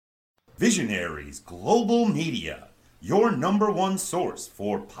Visionaries Global Media, your number one source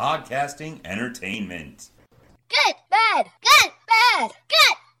for podcasting entertainment. Good, bad, good, bad,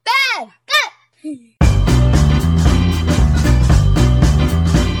 good, bad, good.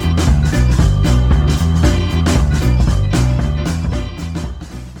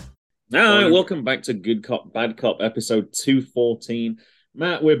 All right, welcome back to Good Cop, Bad Cop, episode 214.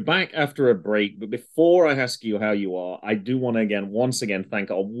 Matt, we're back after a break, but before I ask you how you are, I do want to once again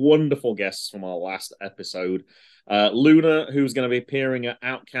thank our wonderful guests from our last episode. Luna, who's going to be appearing at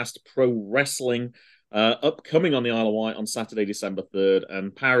Outcast Pro Wrestling, upcoming on the Isle of Wight on Saturday, December 3rd,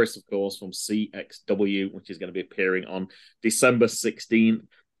 and Paris, of course, from CXW, which is going to be appearing on December 16th.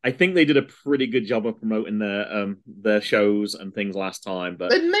 I think they did a pretty good job of promoting their shows and things last time,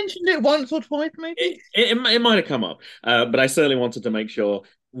 but they mentioned it once or twice, maybe. It might have come up, but I certainly wanted to make sure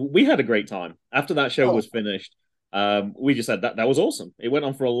we had a great time after that show was finished. We just said that was awesome. It went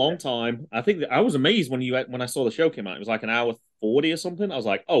on for a long time. I think I was amazed when I saw the show came out. It was like an hour 40 or something. I was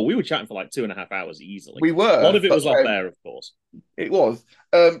like, oh, we were chatting for like 2.5 hours easily. We were. A lot of it was off air, of course. It was.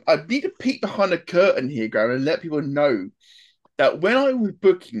 I need to peek behind the curtain here, Graham, and let people know that when I was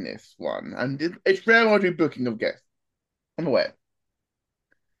booking this one, and it's rare I do booking of guests, I'm aware.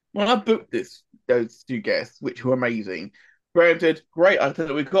 When I booked those two guests, which were amazing, Graham said, "Great, I'll take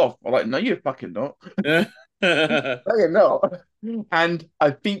a week off." I'm like, "No, you're fucking not." No, you're not. And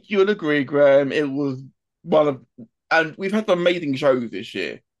I think you'll agree, Graham. It was and we've had some amazing shows this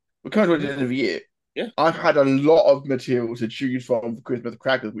year. We're coming to the end of the year. Yeah, I've had a lot of material to choose from for Christmas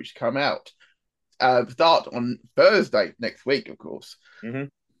crackers, which come out. Start on Thursday next week, of course. Mm-hmm.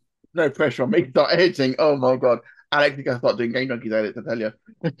 No pressure on me to start editing. Oh my god, Alex, you gotta start doing Game Junkies edits, I tell you.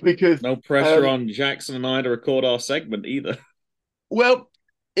 Because no pressure on Jackson and I to record our segment either. Well,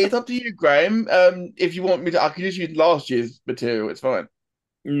 it's up to you, Graham. If you want me to, I can just use last year's material. It's fine.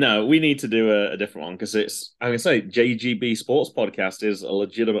 No, we need to do a different one because I'm going to say JGB Sports Podcast is a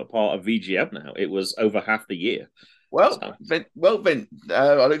legitimate part of VGM now. It was over half the year. Well, then,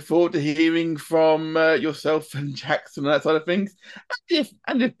 I look forward to hearing from yourself and Jackson and that side of things.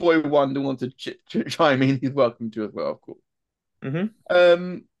 And if Boy Wonder wants to chime in, he's welcome to as well, of course.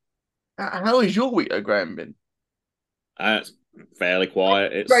 Mm-hmm. How is your week, though, Graham, been? It's fairly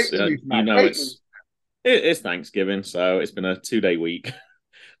quiet. It's it's Thanksgiving, so it's been a 2-day week.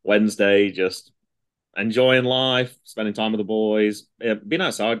 Wednesday, just enjoying life, spending time with the boys, being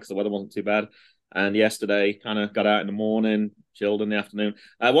outside because the weather wasn't too bad. And yesterday, kind of got out in the morning, chilled in the afternoon,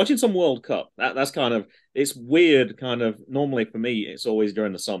 watching some World Cup. That's kind of, it's weird, kind of, normally for me, it's always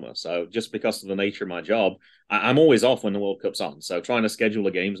during the summer. So just because of the nature of my job, I'm always off when the World Cup's on. So trying to schedule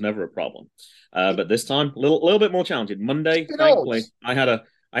a game's never a problem. But this time, a little bit more challenging. Monday, thankfully, I had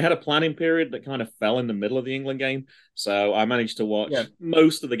a planning period that kind of fell in the middle of the England game. So I managed to watch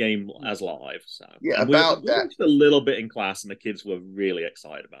most of the game as live. So we watched a little bit in class, and the kids were really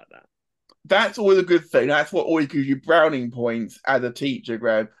excited about that. That's always a good thing. That's what always gives you browning points as a teacher,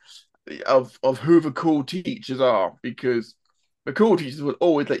 Graham, of who the cool teachers are, because the cool teachers would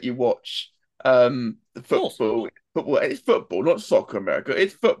always let you watch the football. It's football, not soccer, America.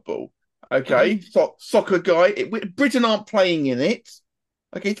 It's football. Okay, soccer guy. Britain aren't playing in it.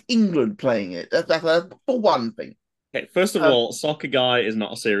 Okay, it's England playing it. That's for one thing. Okay, first of all, Soccer Guy is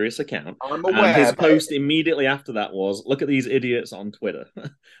not a serious account. I'm aware. And his post immediately after that was, "Look at these idiots on Twitter,"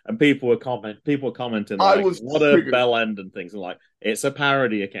 and people were commenting like, "What a bell end" and things. And like, it's a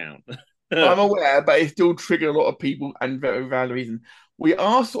parody account. I'm aware, but it still triggered a lot of people, and very valid reason. We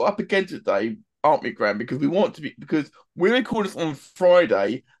are sort of up against it today, aren't we, Graham? Because we're recording this on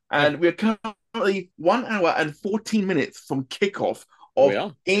Friday, and we're currently 1 hour and 14 minutes from kickoff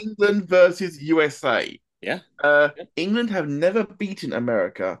of England versus USA. Yeah. England have never beaten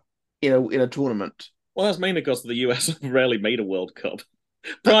America in a tournament. Well, that's mainly because the US have rarely made a World Cup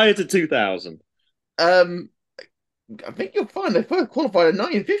prior to 2000. I think you'll find they first qualified in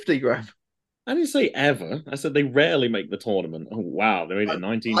 1950, Graham. I didn't say ever. I said they rarely make the tournament. Oh wow, they made it in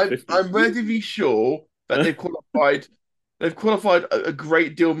 1950. I'm relatively sure that they've qualified. They've qualified a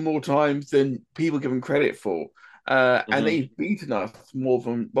great deal more times than people give them credit for, and they've beaten us more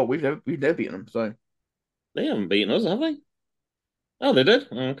than we've never beaten them. So. They haven't beaten us, have they? Oh, they did?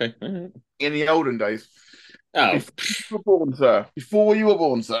 Oh, okay. In the olden days. Oh. Before you were born, sir. Before you were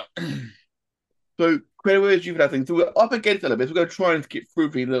born, sir. So, credit where you've had things. So, we're up against it a bit. We're going to try and skip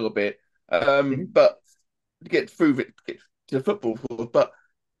through it a little bit. But get through it, get to the football. But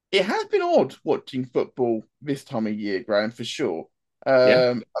it has been odd watching football this time of year, Graham, for sure.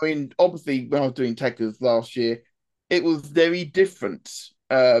 I mean, obviously, when I was doing Techers last year, it was very different.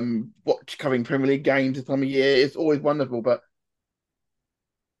 Covering Premier League games this time of year, it's always wonderful, but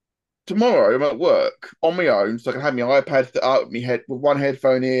tomorrow I'm at work on my own, so I can have my iPad set up, with one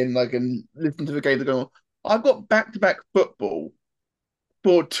headphone in, I can listen to the games that are going on. I've got back-to-back football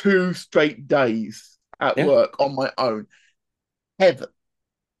for 2 straight days at Yeah. work on my own. Heaven,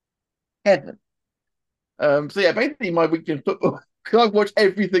 heaven. So yeah, basically my weekend football, because I've watched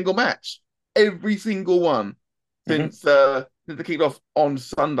every single one Mm-hmm. since they kicked off on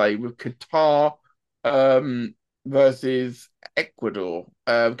Sunday with Qatar versus Ecuador.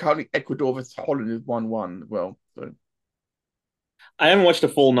 Currently Ecuador versus Holland is 1-1 as well. So I haven't watched a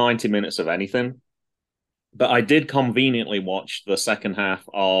full 90 minutes of anything, but I did conveniently watch the second half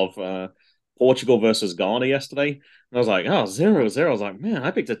of Portugal versus Ghana yesterday. And I was like, oh, 0-0. I was like, man, I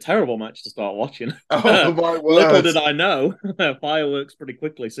picked a terrible match to start watching. oh my Little word! did I know, fireworks pretty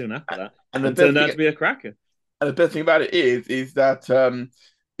quickly soon after that. And And turned out to be a cracker. And the best thing about it is that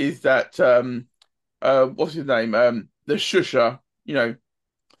what's his name? The shusher,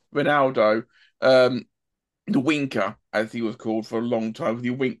 Ronaldo, the winker, as he was called for a long time, because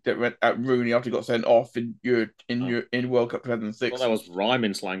he winked at Rooney after he got sent off in World Cup 2006. Well, that was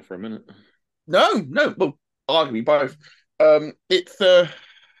rhyming slang for a minute. No, well, arguably both. It's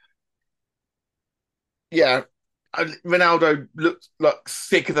yeah, Ronaldo looked like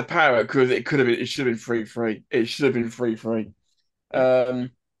sick of the power because it should have been 3-3. It should have been 3-3.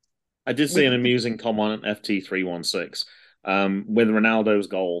 I did see an amusing comment on FT316. With Ronaldo's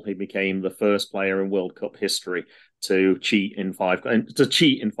goal, he became the first player in World Cup history to cheat in five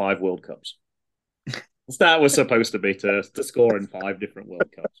World Cups. The stat was supposed to be to score in 5 different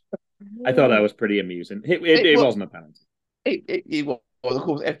World Cups. I thought that was pretty amusing. It wasn't a penalty. It was, of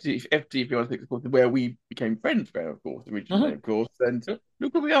course, FT316, of course, where we became friends, of course, originally, of course. And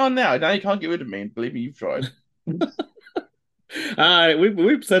look where we are now. Now you can't get rid of me. And believe me, you've tried. We've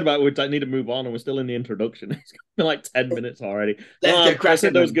said about we need to move on, and we're still in the introduction. It's been like 10 minutes already. Let's get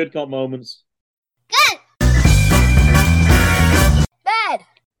cracking. Those good cop moments. Good. Bad.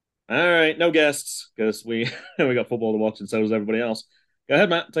 All right, no guests because we got football to watch, and so does everybody else. Go ahead,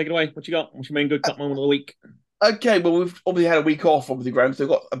 Matt. Take it away. What you got? What's your main good cop moment of the week? Okay, well, we've obviously had a week off, obviously, Graham, so we've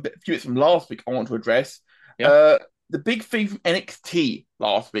got a few bits from last week I want to address. Yeah. The big thing from NXT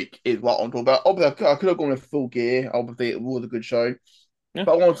last week is what I want to talk about. Obviously, I could have gone with Full Gear. Obviously, it was a good show. Yeah.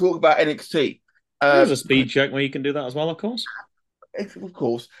 But I want to talk about NXT. There's a speed check where you can do that as well, of course. Of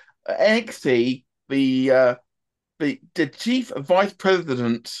course. NXT, the chief vice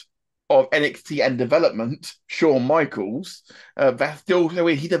president of NXT and development, Shawn Michaels, that's still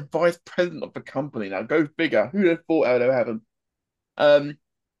he's the vice president of the company now. Go figure. Who'd have thought that would ever happen?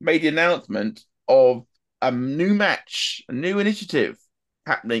 Made the announcement of a new match, a new initiative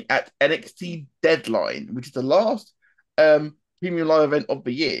happening at NXT Deadline, which is the last premium live event of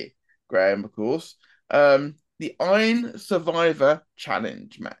the year, Graham, of course. The Iron Survivor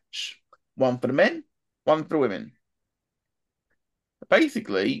Challenge match. One for the men, one for the women.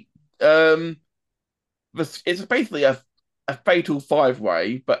 Basically, it's basically a fatal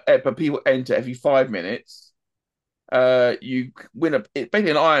 5-way, but people enter every 5 minutes. You win it's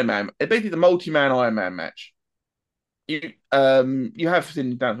basically an Iron Man. It's basically the multi-man Iron Man match. You have seen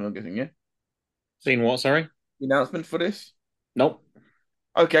the announcement, I'm guessing, yeah? Seen what, sorry? The announcement for this? Nope.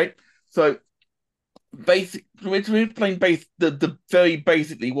 Okay. So we're explain the very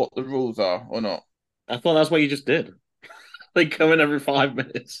basically what the rules are or not. I thought that's what you just did. They come in every 5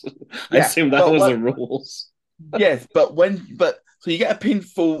 minutes. I assume that was the rules. Yes, but so you get a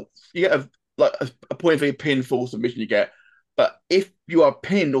pinfall, you get a point for a pinfall submission you get, but if you are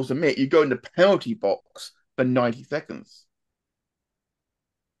pinned or submit, you go in the penalty box for 90 seconds.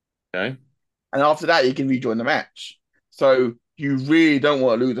 Okay. And after that, you can rejoin the match. So you really don't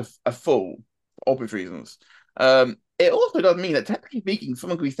want to lose a fall, for obvious reasons. It also does mean that, technically speaking,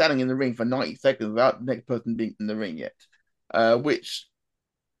 someone could be standing in the ring for 90 seconds without the next person being in the ring yet. And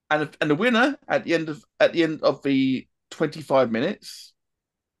the winner at the end of the 25 minutes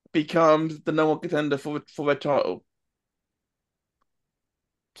becomes the number one contender for their title.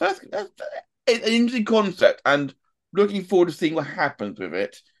 So that's an interesting concept, and looking forward to seeing what happens with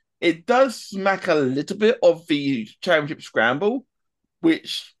it. It does smack a little bit of the championship scramble,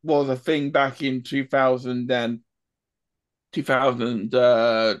 which was a thing back in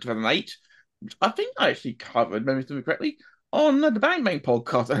 2008, which I think I actually covered, maybe correctly, on the Bang Bang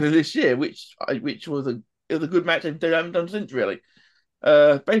podcast earlier this year, which was a good match they haven't done since, really.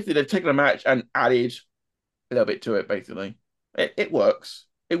 Basically, they've taken a match and added a little bit to it. Basically, it works.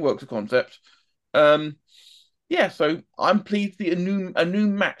 It works, the concept. So I'm pleased to see a new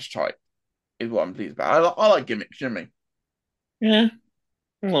match type is what I'm pleased about. I like gimmicks, you know what I mean? Yeah,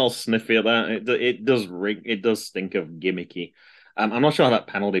 I'm a little sniffy at that. It does stink of gimmicky. I'm not sure how that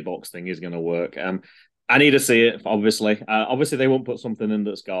penalty box thing is going to work. I need to see it, obviously. Obviously, they won't put something in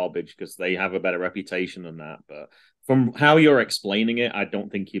that's garbage because they have a better reputation than that. But from how you're explaining it, I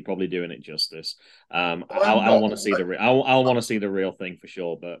don't think you're probably doing it justice. I'll want to see I'll want to see the real thing for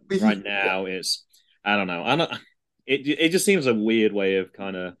sure. But right now, I don't know. It just seems a weird way of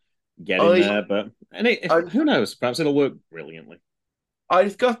kind of getting there. But who knows? Perhaps it'll work brilliantly. I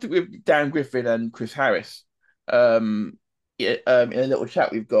discussed it with Dan Griffin and Chris Harris, in a little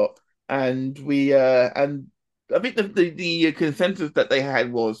chat we've got, and I think the consensus that they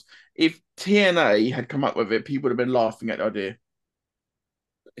had was if TNA had come up with it, people would have been laughing at the idea.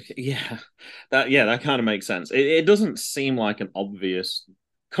 Yeah, that kind of makes sense. It doesn't seem like an obvious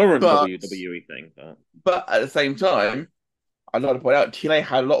current WWE thing, but at the same time, I'd like to point out TNA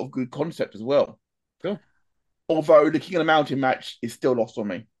had a lot of good concept as well. Cool. Although the King of the Mountain match is still lost on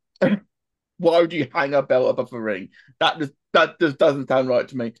me. Why would you hang a belt above a ring? That just doesn't sound right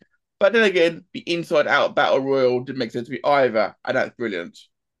to me. But then again, the inside out battle royal didn't make sense to me either, and that's brilliant.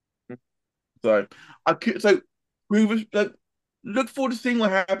 So look forward to seeing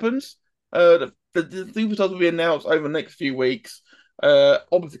what happens. The superstars will be announced over the next few weeks.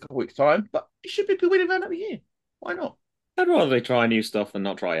 Obviously a couple weeks time, but it should be a good way to round out the year. Why not? I'd rather they try new stuff than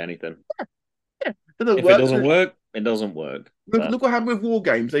not try anything. Yeah. If it doesn't work, it doesn't work. Look what happened with War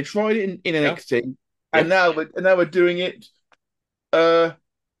Games. They tried it in NXT, and now we're doing it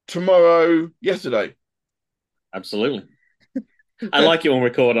yesterday. Absolutely. I like it when we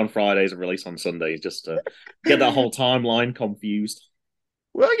record on Fridays and release on Sundays just to get that whole timeline confused.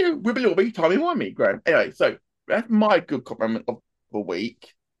 Well, we're a little bit timey-wimey, Graham. Anyway, so that's my good cop moment of the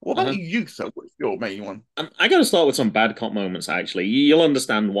week. What about you, sir? What's your main one? I got to start with some bad cop moments, actually. You'll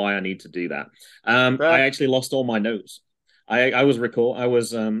understand why I need to do that. I actually lost all my notes. I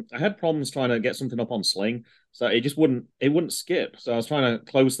had problems trying to get something up on Sling, so it wouldn't skip. So I was trying to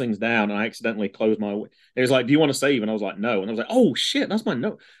close things down, and I accidentally closed my. It was like, "Do you want to save?" And I was like, "No," and I was like, "Oh shit, that's my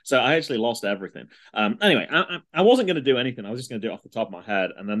note." So I actually lost everything. Anyway, I wasn't going to do anything. I was just going to do it off the top of my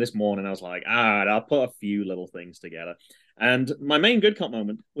head. And then this morning, I was like, I'll put a few little things together. And my main good cop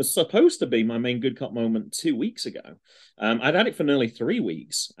moment was supposed to be my main good cop moment 2 weeks ago. I'd had it for nearly 3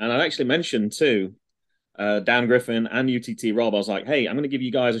 weeks, and I'd actually mentioned too. Dan Griffin and UTT Rob, I was like, hey, I'm going to give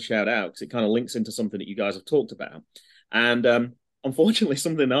you guys a shout out because it kind of links into something that you guys have talked about. And unfortunately,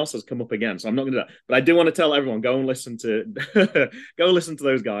 something else has come up again, so I'm not going to do that. But I do want to tell everyone, go and listen to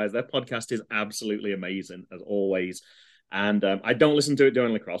those guys. Their podcast is absolutely amazing, as always. And I don't listen to it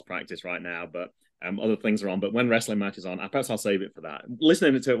during lacrosse practice right now, but other things are on. But when wrestling matches on, perhaps I'll save it for that.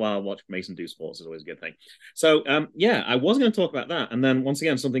 Listening to it while I watch Mason do sports is always a good thing. So, I was going to talk about that. And then once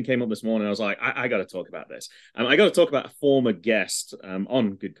again, something came up this morning. I was like, I got to talk about this. I got to talk about a former guest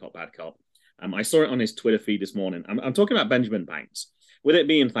on Good Cop, Bad Cop. I saw it on his Twitter feed this morning. I'm talking about Benjamin Banks. With it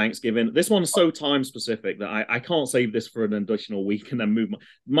being Thanksgiving, this one's so time specific that I can't save this for an additional week and then move.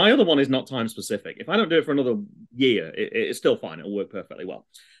 My other one is not time specific. If I don't do it for another year, it's still fine. It'll work perfectly well.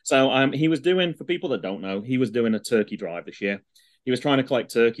 So he was doing, for people that don't know, he was doing a turkey drive this year. He was trying to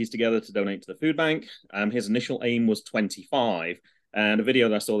collect turkeys together to donate to the food bank. His initial aim was 25. And a video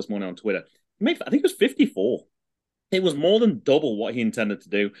that I saw this morning on Twitter, I think it was 54. It was more than double what he intended to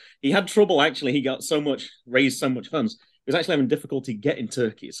do. He had trouble, actually. He raised so much funds. He was actually having difficulty getting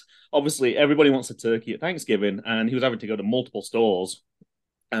turkeys. Obviously, everybody wants a turkey at Thanksgiving, and he was having to go to multiple stores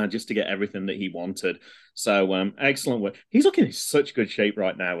just to get everything that he wanted. So excellent work. He's looking in such good shape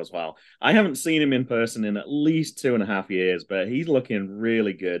right now as well. I haven't seen him in person in at least 2.5 years, but he's looking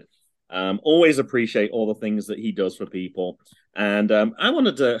really good. Always appreciate all the things that he does for people. And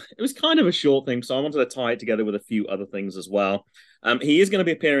it was kind of a short thing, so I wanted to tie it together with a few other things as well. He is going to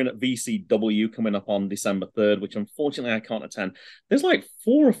be appearing at VCW coming up on December 3rd, which unfortunately I can't attend. There's like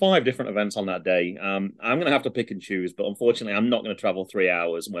 4 or 5 different events on that day. I'm going to have to pick and choose, but unfortunately I'm not going to travel 3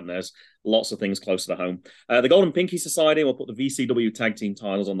 hours when there's lots of things closer to home. The Golden Pinky Society will put the VCW tag team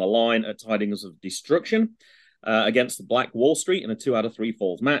titles on the line at Tidings of Destruction. Against the Black Wall Street in a 2 out of 3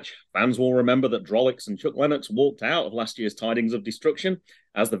 falls match. Fans will remember that Drolix and Chuck Lennox walked out of last year's Tidings of Destruction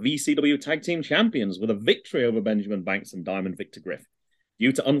as the VCW Tag Team Champions with a victory over Benjamin Banks and Diamond Victor Griff.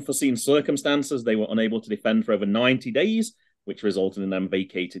 Due to unforeseen circumstances, they were unable to defend for over 90 days, which resulted in them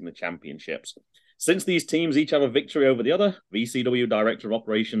vacating the championships. Since these teams each have a victory over the other, VCW Director of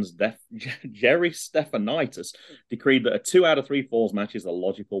Operations Jerry Stephanitis decreed that a 2 out of 3 falls match is the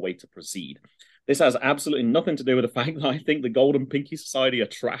logical way to proceed. This has absolutely nothing to do with the fact that I think the Golden Pinky Society are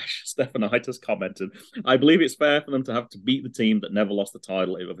trash, Stephanitis commented. I believe it's fair for them to have to beat the team that never lost the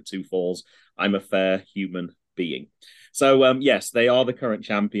title over 2 falls. I'm a fair human being. So, yes, they are the current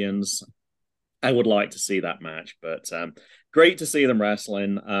champions. I would like to see that match, but great to see them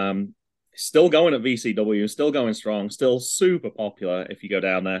wrestling. Still going at VCW, still going strong, still super popular if you go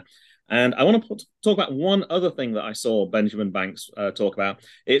down there. And I want to talk about one other thing that I saw Benjamin Banks talk about.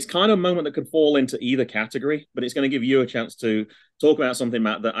 It's kind of a moment that could fall into either category, but it's going to give you a chance to talk about something,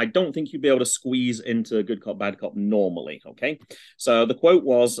 Matt, that I don't think you'd be able to squeeze into Good Cop, Bad Cop normally, okay? So the quote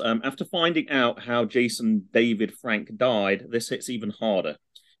was, after finding out how Jason David Frank died, this hits even harder.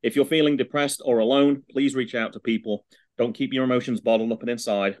 If you're feeling depressed or alone, please reach out to people. Don't keep your emotions bottled up and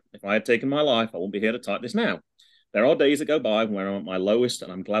inside. If I had taken my life, I wouldn't be here to type this now. There are days that go by when I'm at my lowest,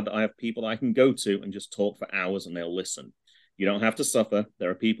 and I'm glad that I have people I can go to and just talk for hours and they'll listen. You don't have to suffer. There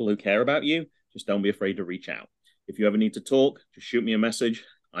are people who care about you. Just don't be afraid to reach out. If you ever need to talk, just shoot me a message.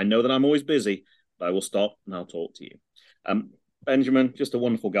 I know that I'm always busy, but I will stop and I'll talk to you. Benjamin, just a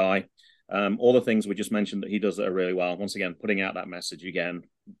wonderful guy. All the things we just mentioned that he does that are really well. Once again, putting out that message again,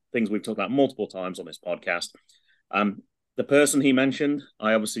 things we've talked about multiple times on this podcast. The person he mentioned,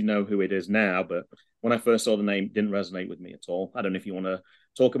 I obviously know who it is now, but when I first saw the name, it didn't resonate with me at all. I don't know if you want to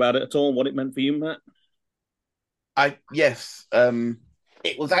talk about it at all, what it meant for you, Matt. Yes.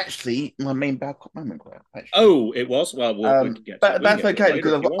 It was actually my main bad cop moment. Actually. Oh, it was. Well, we can get to it. That's okay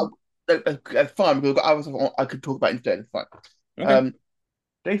because that's fine because I could talk about it instead. It's fine. Okay.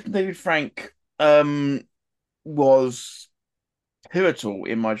 Jason David Frank was pivotal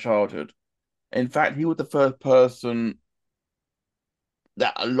in my childhood. In fact, he was the first person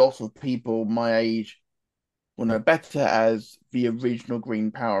that a lot of people my age will know better as the original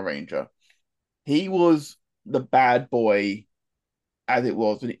Green Power Ranger. He was the bad boy as it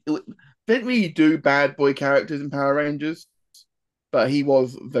was. And it didn't really do bad boy characters in Power Rangers, but he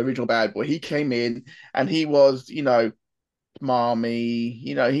was the original bad boy. He came in and he was, smarmy,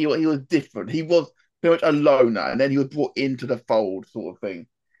 he was different. He was pretty much a loner, and then he was brought into the fold sort of thing.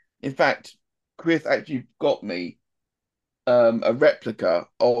 In fact, Chris actually got me a replica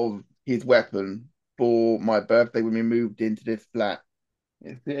of his weapon for my birthday when we moved into this flat.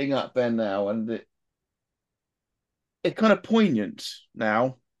 It's sitting up there now, and it's kind of poignant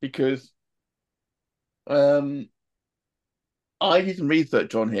now because I did some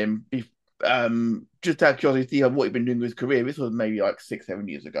research on him, just out of curiosity to see what he'd been doing with his career. This was maybe like 6-7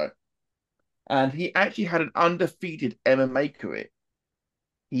 years ago, and he actually had an undefeated MMA career.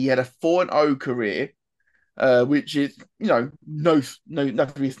 He had a 4-0 career, which is no nothing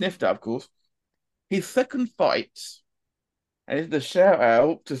to be sniffed at, of course. His second fight, and it's a shout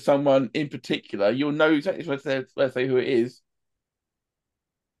out to someone in particular. You'll know exactly what I say who it is.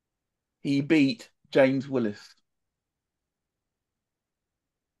 He beat James Willis.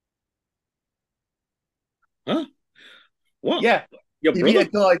 Huh? What? Yeah, Your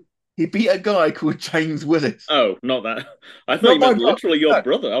brother? He beat a guy called James Willis. Oh, not that. I thought Not you meant my literally your no.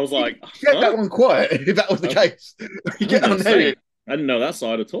 brother. I was like, get that one quiet if that was the case. You get on there. I didn't know that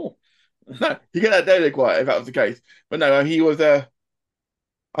side at all. No, you get that daily quiet if that was the case. But no, he was I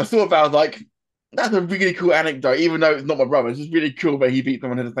thought about like that's a really cool anecdote, even though it's not my brother. It's just really cool that he beat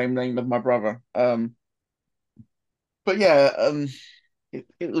someone who has the same name as my brother. But yeah,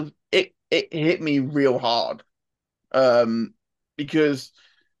 it hit me real hard. Because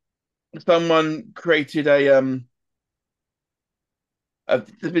someone created there's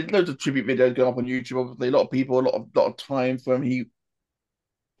been loads of tribute videos going up on YouTube. Obviously, a lot of people, a lot of time from he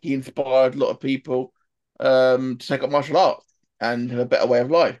inspired a lot of people to take up martial arts and have a better way of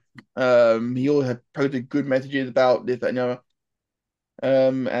life. He always had posted good messages about this, that, and the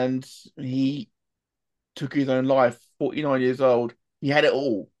other. And he took his own life, 49 years old. He had it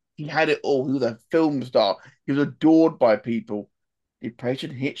all. He had it all. He was a film star. He was adored by people. Depression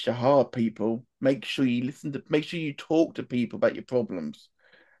hits you hard, people. Make sure you talk to people about your problems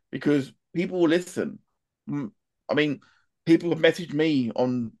because people will listen. I mean, people have messaged me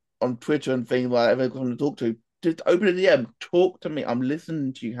on Twitter and things like that. If I've to talk to, just open a DM, talk to me. I'm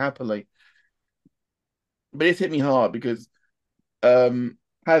listening to you happily. But it's hit me hard because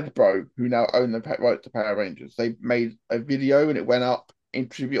Hasbro, who now own the rights to Power Rangers, they made a video and it went up in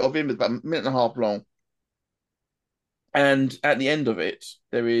tribute of him. It's about a minute and a half long. And at the end of it,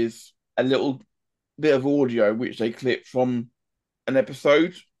 there is a little bit of audio which they clip from an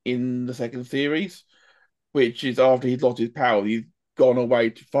episode in the second series, which is after he's lost his power. He's gone away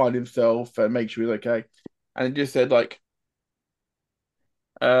to find himself and make sure he's okay. And it just said like,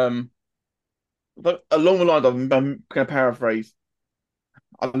 along the lines of, I'm going to paraphrase.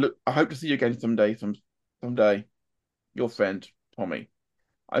 I hope to see you again someday. Your friend Tommy.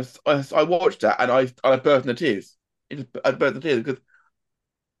 I watched that and I burst into tears. I burst into tears because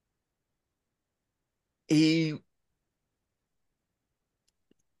he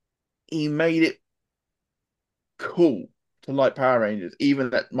he made it cool to like Power Rangers,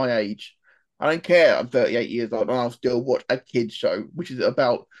 even at my age. I don't care. I'm 38 years old and I'll still watch a kids show, which is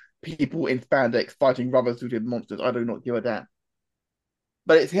about people in spandex fighting rubber-suited monsters. I do not give a damn.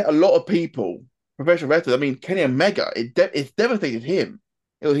 But it's hit a lot of people, professional wrestlers. I mean, Kenny Omega, it's devastated him.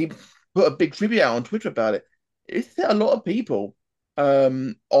 He put a big tribute out on Twitter about it. It's hit a lot of people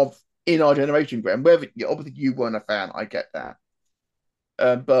of in our generation, Graham. Whether obviously you weren't a fan, I get that.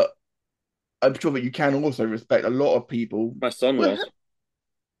 But I'm sure that you can also respect a lot of people. My son was.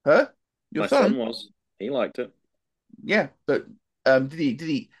 Huh? Your My son? son was. He liked it. Yeah, but did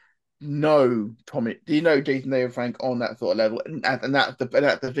he know Tommy? Do you know Jason David Frank on that sort of level? And that's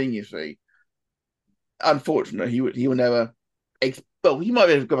the thing, you see. Unfortunately, he will never. Well, he might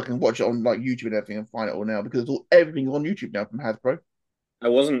be able to go back and watch it on like YouTube and everything and find it all now because everything's on YouTube now from Hasbro. I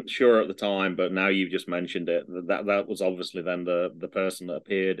wasn't sure at the time, but now you've just mentioned it. That was obviously then the person that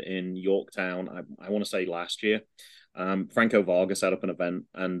appeared in Yorktown. I want to say last year. Franco Varga set up an event,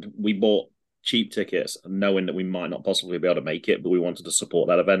 and we bought cheap tickets, knowing that we might not possibly be able to make it, but we wanted to support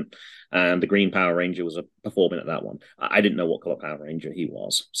that event. And the Green Power Ranger was performing at that one. I didn't know what color Power Ranger he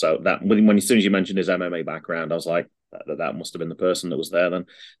was, so that when as soon as you mentioned his MMA background, I was like, that must have been the person that was there. Then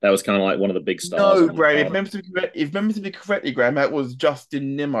that was kind of like one of the big stars. No, Graham. If remember to be correctly, Graham, that was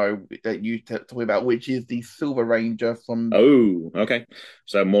Justin Nimmo that you talking about, which is the Silver Ranger from. Oh, okay.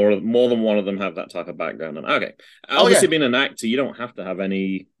 So more than one of them have that type of background. And okay, obviously, being an actor, you don't have to have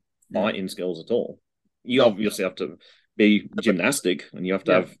any fighting skills at all. You obviously have to be gymnastic, and you have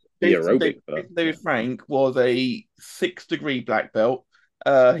to have the aerobic. David Frank was a 6th-degree black belt.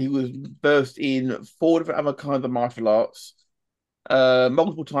 He was versed in 4 different other kinds of martial arts.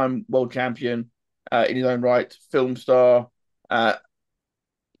 Multiple-time world champion in his own right, film star, an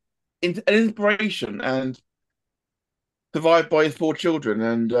inspiration, and survived by his 4 children.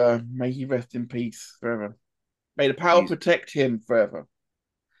 And may he rest in peace forever. May the power protect him forever.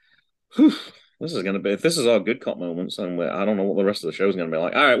 This is going to be, if this is our good cop moments, and I don't know what the rest of the show is going to be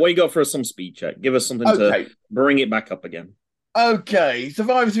like. All right, what you got for some speed check? Give us something to bring it back up again. Okay,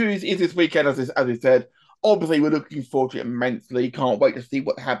 Survivor Series is this weekend, as we said. Obviously, we're looking forward to it immensely. Can't wait to see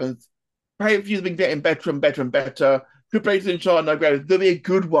what happens. Pay-per-views been getting better and better and better. Triple H and Charlotte, no ground. There'll be a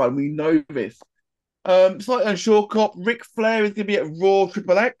good one. We know this. Slightly unsure cop. Ric Flair is going to be at Raw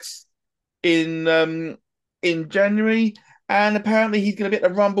Triple X in January, and apparently he's going to be at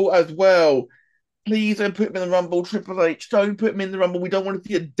the Rumble as well. Please don't put him in the Rumble, Triple H. Don't put him in the Rumble. We don't want to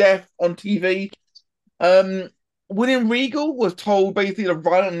see a death on TV. William Regal was told basically to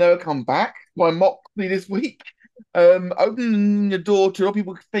run and never come back by Moxley this week. Opening the door to a lot of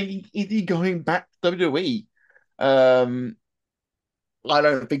people thinking, is he going back to WWE? I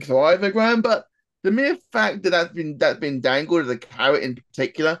don't think so either, Graham, but the mere fact that that's been dangled as a carrot in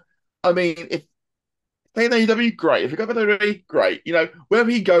particular, I mean, if they AEW, great. If he got to WWE, great. You know,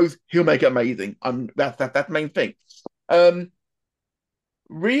 wherever he goes, he'll make it amazing. That's the main thing.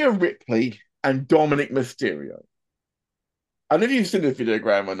 Rhea Ripley and Dominic Mysterio. I don't know if you've seen this video,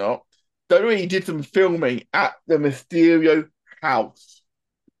 Graham, or not. WWE did some filming at the Mysterio house.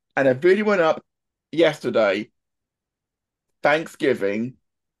 And a video went up yesterday, Thanksgiving.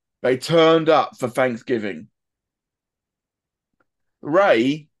 They turned up for Thanksgiving.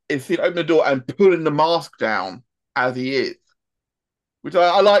 Ray is seen open the door and pulling the mask down as he is. Which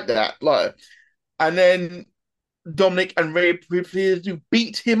I like that. And then Dominic and Ray appears to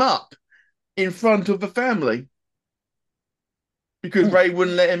beat him up in front of the family. Because Ray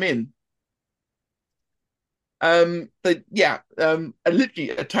wouldn't let him in. And literally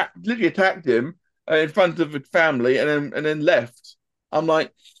attacked him in front of the family and then left. I'm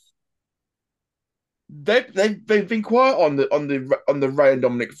like, they've been quiet on the Ray and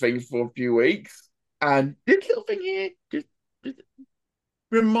Dominic thing for a few weeks, and this little thing here just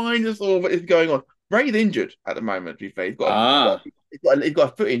reminds us all what is going on. Ray's injured at the moment. To be fair, he's got a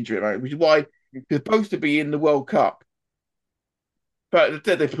foot injury at the moment, which is why he's supposed to be in the World Cup. But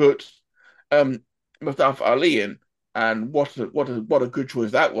instead they put Mustafa Ali in, and what a good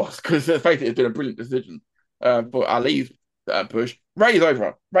choice that was, because let's face it, it's been a brilliant decision for Ali's push. Ray's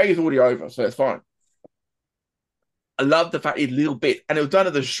over. Ray's already over, so it's fine. I love the fact he's a little bit, and it was done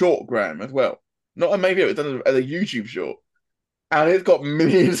as a short, Graham, as well. Not a maybe, it was done as a YouTube short, and it's got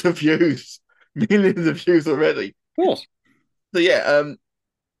millions of views already. Of course. So yeah,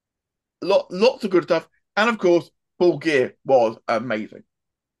 lots of good stuff, and of course, Full Gear was amazing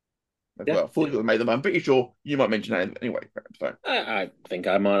as well. Full Gear was amazing. I'm pretty sure you might mention that anyway. So I think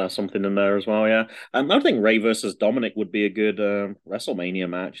I might have something in there as well. Yeah, I think Ray versus Dominic would be a good WrestleMania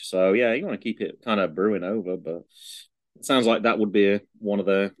match. So yeah, you want to keep it kind of brewing over, but sounds like that would be one of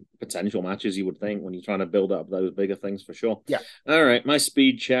the potential matches you would think when you're trying to build up those bigger things for sure. Yeah. All right, my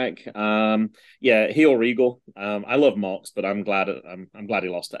speed check. Heel Regal. I love Mox, but I'm glad he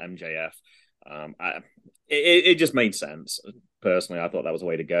lost to MJF. It just made sense. Personally, I thought that was the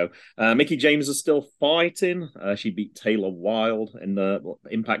way to go. Mickey James is still fighting. She beat Taylor Wilde in the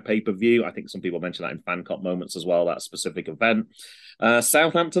Impact pay-per-view. I think some people mentioned that in Fan Cop moments as well, that specific event.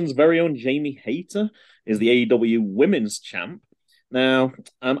 Southampton's very own Jamie Hayter is the AEW Women's Champ. Now,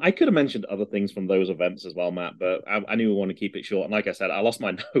 I could have mentioned other things from those events as well, Matt, but I knew we want to keep it short. And like I said, I lost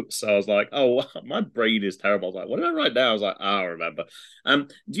my notes, so I was like, oh, my brain is terrible. I was like, what did I write down? I was like, I remember.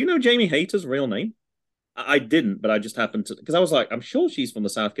 Do you know Jamie Hayter's real name? I didn't, but I just happened to, because I was like, I'm sure she's from the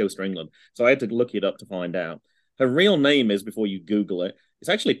South Coast of England. So I had to look it up to find out. Her real name is, before you Google it, it's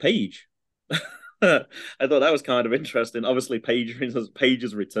actually Paige. I thought that was kind of interesting. Obviously,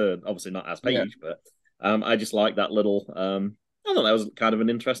 Paige's return, obviously not as Paige, but I just like that little, I thought that was kind of an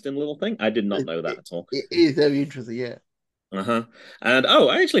interesting little thing. I did not know that at all. It is very interesting, yeah. And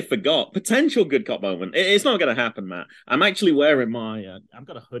I actually forgot potential good cop moment. It's not going to happen, Matt. I'm actually wearing my. I've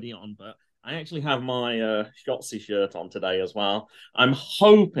got a hoodie on, but I actually have my Shotzi shirt on today as well. I'm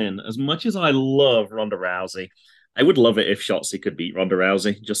hoping, as much as I love Ronda Rousey, I would love it if Shotzi could beat Ronda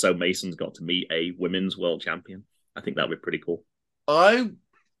Rousey, just so Mason's got to meet a women's world champion. I think that would be pretty cool.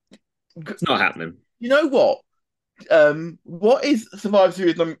 It's not happening. You know what? What is Survivor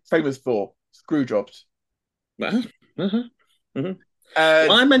Series famous for? Screw jobs. Well,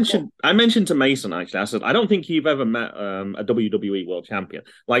 I mentioned to Mason, actually, I said, I don't think you've ever met a WWE world champion.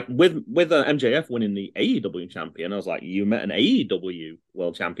 Like with MJF winning the AEW champion, I was like, you met an AEW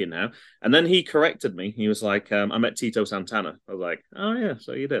world champion now. And then he corrected me. He was like, I met Tito Santana. I was like, oh yeah,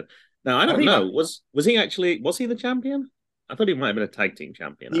 so you did. Now, I don't know. Was he the champion? I thought he might have been a tag team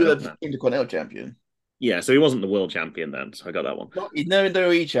champion. He was Intercontinental champion. Yeah, so he wasn't the world champion then, so I got that one. He's never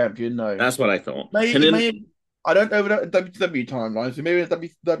WWE champion, no. That's what I thought. Maybe I don't know the WWE timeline, so maybe a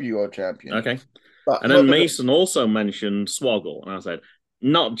WWE world champion. Okay. And then Mason also mentioned Swoggle, and I said,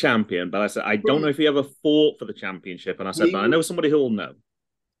 not champion, but I said, I don't know if he ever fought for the championship, and I said, but I know somebody who will know.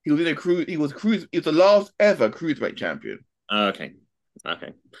 He was the last ever cruiserweight champion. Okay.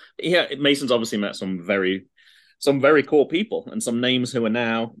 Yeah, Mason's obviously met some very cool people and some names who are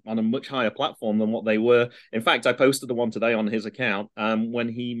now on a much higher platform than what they were. In fact, I posted the one today on his account when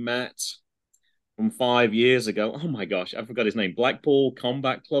he met from 5 years ago. Oh my gosh, I forgot his name. Blackpool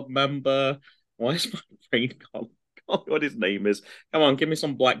Combat Club member. Why is my brain gone? What his name is? Come on, give me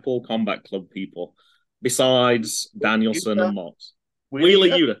some Blackpool Combat Club people besides Danielson and Mox. Wheeler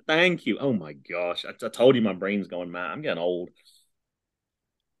Yuta. Thank you. Oh my gosh, I told you my brain's going mad. I'm getting old.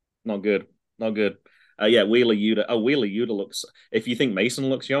 Not good. Wheeler Yuta. Oh, Wheeler Yuta looks. If you think Mason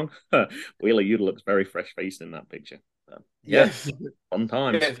looks young, Wheeler Yuta looks very fresh faced in that picture. Yes, fun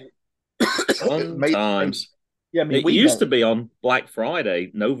times. Yes. Fun times. Yeah, it used to be on Black Friday.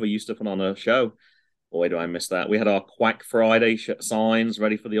 Nova used to put on a show. Boy, do I miss that. We had our Quack Friday signs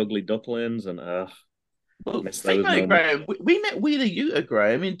ready for the Ugly Ducklings, and miss those moments. Graham, we met Wheeler Yuta,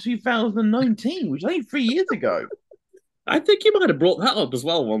 Graham, in 2019, which is only 3 years ago. I think you might have brought that up as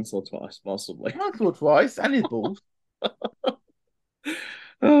well once or twice, possibly. Once or twice, and his balls.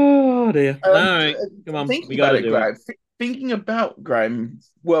 Oh, dear. All right, come on. We got to do it. Thinking about, Graham,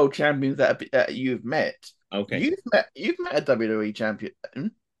 world champions that you've met. Okay. You've met a WWE champion.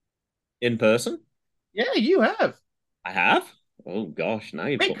 In person? Yeah, you have. I have? Oh, gosh, now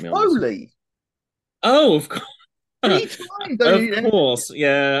you've Mick put me Foley. on. Oh, of course. 3 times. Of course,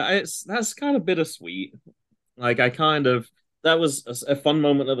 yeah. That's kind of bittersweet. Like, that was a fun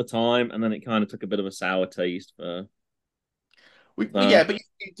moment at the time, and then it kind of took a bit of a sour taste for. Yeah, but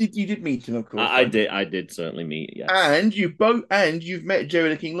you did meet him, of course. I did certainly meet. Yes. And you've met Jerry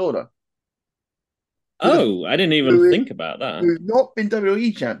the King Lawler. Oh, I didn't even think about that. Who's not been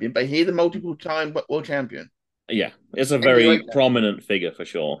WWE champion, but he's a multiple-time world champion. Yeah, it's a very prominent figure for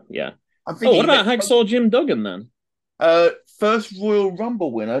sure. Yeah. What about Hacksaw Jim Duggan then? First Royal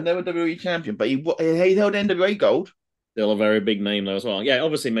Rumble winner, never WWE champion, but he held NWA gold. Still a very big name though as well. Yeah,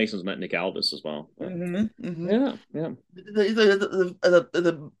 obviously Mason's met Nick Aldis as well. Yeah. There's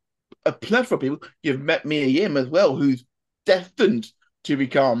a plethora of people. You've met Mia Yim as well, who's destined to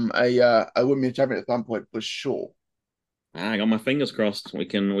become a women's champion at some point for sure. I got my fingers crossed. We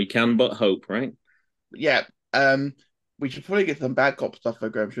can but hope, right? Yeah. We should probably get some bad cop stuff for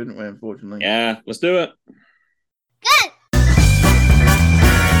Graham, shouldn't we? Unfortunately. Yeah, let's do it. Good.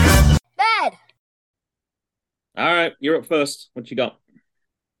 Bad. All right, you're up first. What you got?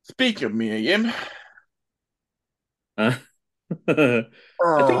 Speaking of Mia Yim.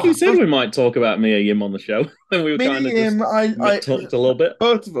 I think you Oh, said we might talk about Mia Yim on the show, and we were Mia kind of just Yim, talked a little bit.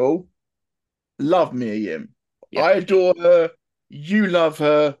 first of all, love Mia Yim. Yeah, I adore her. You love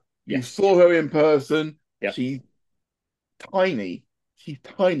her. You yes, saw her in person. yeah. She's tiny. She's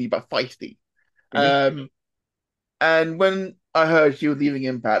tiny but feisty. Mm-hmm. Um, and when I heard she was leaving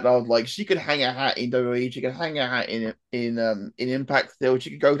Impact, I was like, she could hang a hat in WWE. She could hang a hat in Impact still.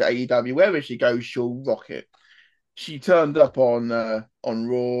 She could go to AEW. Wherever she goes, she'll rock it. She turned up on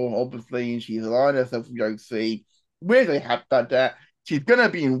Raw, obviously, and she's aligned herself with OC. Where they have that she's gonna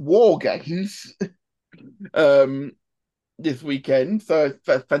be in War Games um this weekend, so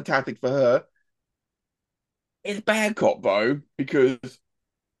that's fantastic for her. It's bad cop though, because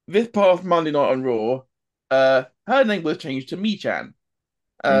this past Monday night on Raw, her name was changed to Michan.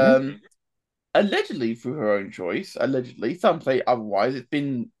 Mm-hmm. Um, allegedly through her own choice. Allegedly, some say otherwise. It's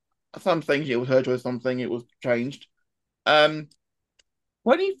been some saying it was her choice, something it was changed. 24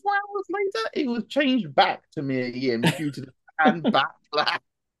 hours later, it was changed back to Mia Yim due to the fan backlash.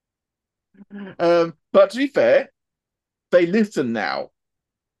 But to be fair, they listen now,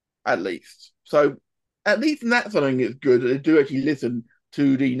 at least. So at least in that something it's good that they do actually listen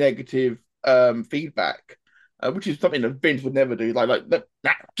to the negative feedback, which is something that Vince would never do.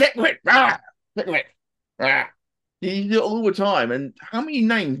 Get with get with He did it all the time. And how many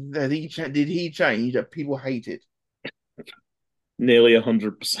names did he change that people hated? Nearly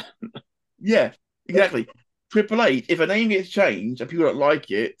 100%. Yeah, exactly. Triple H, if a name gets changed and people don't like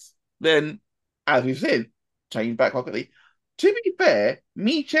it, then, as we've said, change back quickly. To be fair,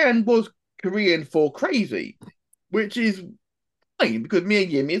 Mi Chan was Korean for crazy, which is fine because Mia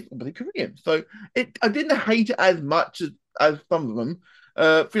Yim is obviously Korean. So I didn't hate it as much as some of them.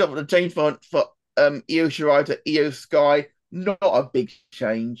 For example, the change for Io Shirai to Io Sky, not a big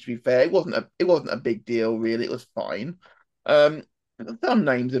change. To be fair, it wasn't a big deal really. It was fine. Um, some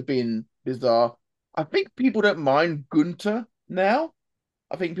names have been bizarre. I think people don't mind Gunter now.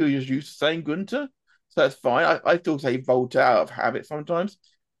 I think people are just used to saying Gunter, so that's fine. I still say Volta out of habit sometimes.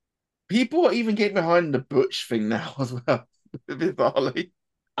 People are even getting behind the Butch thing now as well, bizarrely.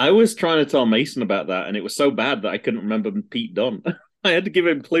 I was trying to tell Mason about that, and it was so bad that I couldn't remember Pete Dunne. I had to give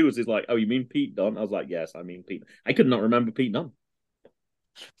him clues. He's like, "Oh, you mean Pete Dunne?" I was like, "Yes, I mean Pete." I could not remember Pete Dunne.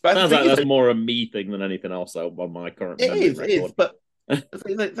 But the Sounds thing like is, that's more a me thing than anything else on my current memory it is, record. but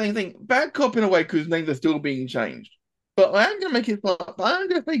same thing. Bad cop in a way because names are still being changed. But I am going to make it. I am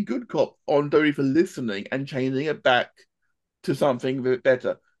going to say good cop on Dory for listening and changing it back to something a bit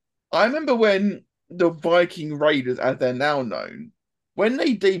better. I remember when the Viking Raiders, as they're now known, when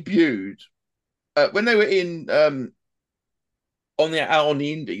they debuted, when they were in on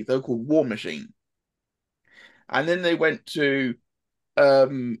the Indies, they were called War Machine, and then they went to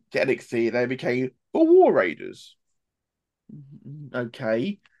NXT. They became the War Raiders.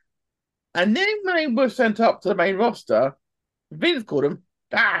 Okay, and then when they were sent up to the main roster, Vince called them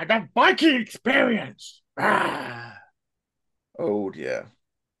the Viking Experience. Oh dear.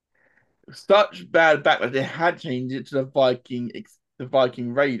 Such bad backlash. They had changed it to the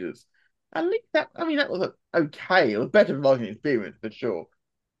Viking Raiders. At least that was okay. It was better than Viking Experience for sure.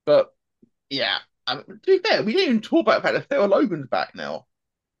 But yeah, to be fair, we didn't even talk about the fact that Sarah Logan's back now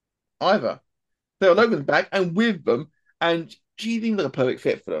either. Sarah Logan's back and with them, and she seems like a perfect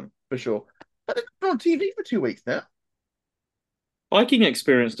fit for them for sure. But they've been on TV for 2 weeks now. Viking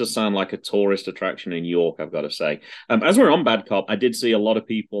Experience does sound like a tourist attraction in York, I've got to say. As we're on Bad Cop, I did see a lot of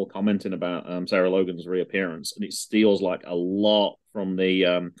people commenting about Sarah Logan's reappearance, and it steals like a lot from the.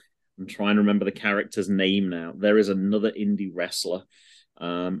 I'm trying to remember the character's name now. There is another indie wrestler,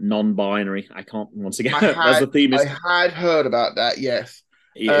 non-binary. I can't once again. As the theme is, I had heard about that. Yes.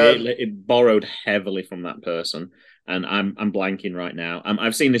 it borrowed heavily from that person, and I'm blanking right now.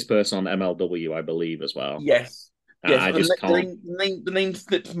 I've seen this person on MLW, I believe, as well. Yes. Yes, I just can't. The name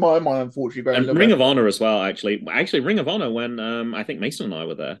slips my mind, unfortunately. And Ring of Honor as well, actually. Actually, Ring of Honor when I think Mason and I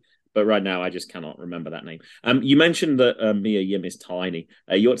were there. But right now, I just cannot remember that name. You mentioned that Mia Yim is tiny.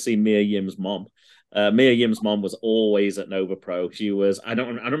 You ought to see Mia Yim's mom. Mia Yim's mom was always at Nova Pro. She was, I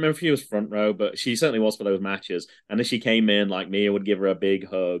don't remember if she was front row, but she certainly was for those matches. And as she came in, like Mia would give her a big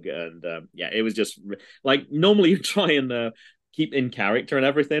hug. And yeah, it was just like normally you try and keep in character and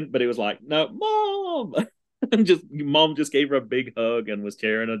everything, but it was like, no, mom. And just mom just gave her a big hug and was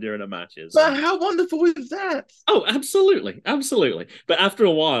cheering her during the matches. But how wonderful is that? Oh, absolutely, absolutely. But after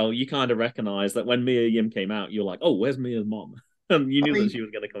a while, you kind of recognize that when Mia Yim came out, you're like, oh, where's Mia's mom? And you knew that she was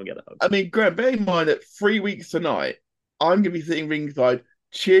going to come and get a hug. I mean, Grant, bear in mind that 3 weeks tonight, I'm going to be sitting ringside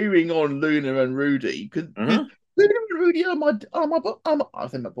cheering on Luna and Rudy because Luna and Rudy are my I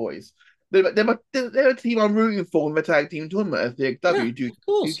say my boys. they're a team I'm rooting for in the tag team tournament at CXW. Yeah,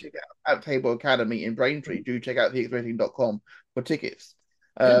 Do check out Table Academy in Braintree. Do check out CXWrestling.com for tickets.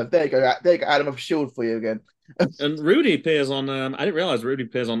 yeah. There you go. There you go, Adam. I've shield for you again. And Rudy appears on. I didn't realize Rudy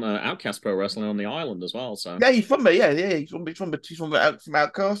appears on Outcast Pro Wrestling on the island as well. So Yeah, he's from there. Yeah. He's from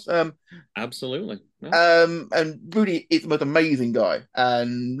Outcast. absolutely. Yeah. And Rudy is the most amazing guy.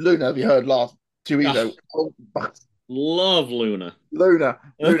 And Luna, we heard last 2 weeks ago. Oh, love Luna. Luna,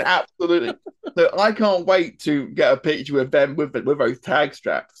 absolutely. So I can't wait to get a picture with them with those tag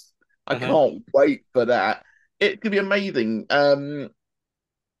straps. I can't wait for that. It could be amazing.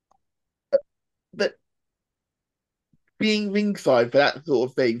 But being ringside for that sort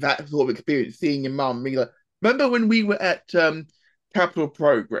of thing, that sort of experience, seeing your mum, being like, remember when we were at Capital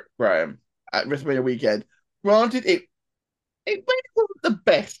Pro, Graham, at WrestleMania weekend? Granted, it really wasn't the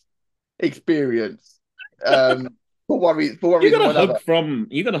best experience. For one reason or another.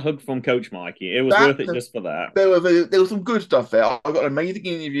 You got a hug from Coach Mikey. It was worth it just for that. There was some good stuff there. I got an amazing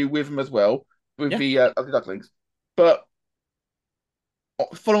interview with him as well, with the Ducklings. But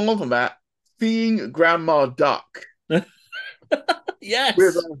following on from that, seeing Grandma Duck, yes,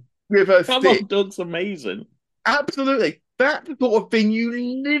 with her Grandma stick, Duck's amazing. Absolutely, that's the sort of thing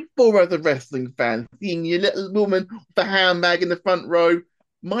you live for as a wrestling fan. Seeing your little woman with a handbag in the front row.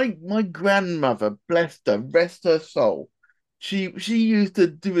 My grandmother, bless her, rest her soul. She used to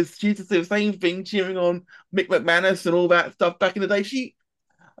do the same thing, cheering on Mick McManus and all that stuff back in the day.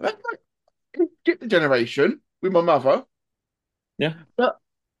 That's like skip the generation with my mother. Yeah, but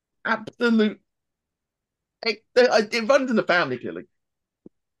absolute. It runs in the family clearly.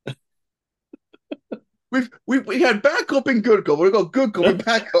 We had bad cop and good cop. We've got good cop and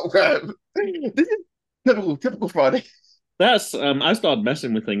bad cop. This is typical Friday. That's I started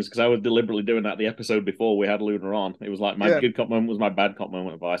messing with things because I was deliberately doing that the episode before we had Luna on. It was like my good cop moment was my bad cop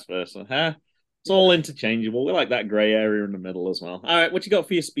moment, and vice versa. It's all interchangeable. We like that grey area in the middle as well. All right, what you got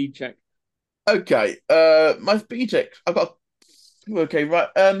for your speed check? Okay, my speed check. I've got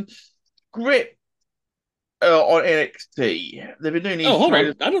right. Grip on NXT. They've been doing these. Oh, hold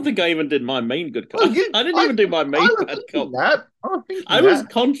on. I don't think I even did my main good cop. I didn't even do my main bad cop. I was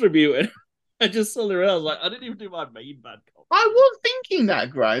contributing. I just suddenly realized, I didn't even do my main bad cop. I was thinking that,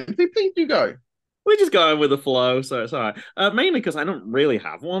 Graham. Please do go. We just go with the flow, so it's all right. Mainly because I don't really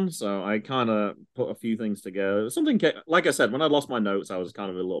have one, so I kind of put a few things together. Something, like I said, when I lost my notes, I was kind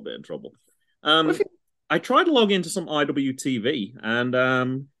of a little bit in trouble. I tried to log into some IWTV,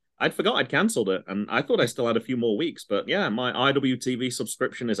 and I'd forgot I'd cancelled it, and I thought I still had a few more weeks, but yeah, my IWTV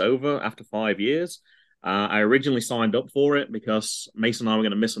subscription is over after 5 years. I originally signed up for it because Mason and I were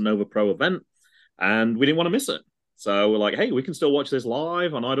going to miss a Nova Pro event, and we didn't want to miss it. So we're like, hey, we can still watch this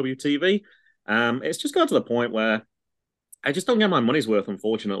live on IWTV. It's just got to the point where I just don't get my money's worth,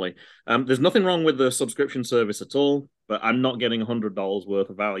 unfortunately. There's nothing wrong with the subscription service at all, but I'm not getting $100 worth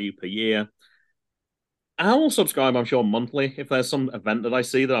of value per year. I will subscribe, I'm sure, monthly if there's some event that I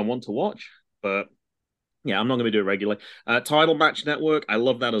see that I want to watch. But yeah, I'm not going to do it regularly. Title Match Network, I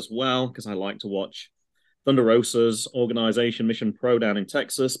love that as well because I like to watch Thunder Rosa's organization, Mission Pro, down in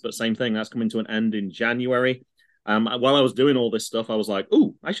Texas. But same thing, that's coming to an end in January. While I was doing all this stuff, I was like,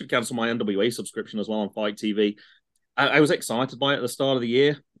 ooh, I should cancel my NWA subscription as well on Fight TV. I was excited by it at the start of the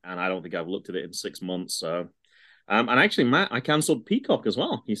year, and I don't think I've looked at it in 6 months. So, and actually, Matt, I cancelled Peacock as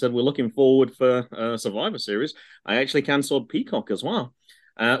well. He said we're looking forward for Survivor Series. I actually cancelled Peacock as well.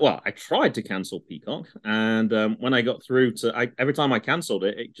 Well, I tried to cancel Peacock, and when I got through to, every time I cancelled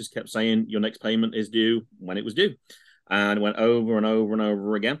it, it just kept saying your next payment is due when it was due, and it went over and over and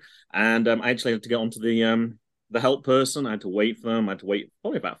over again. And I actually had to get onto the help person. I had to wait for them. I had to wait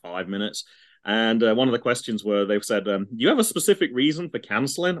probably about 5 minutes. And one of the questions were, they've said, do you have a specific reason for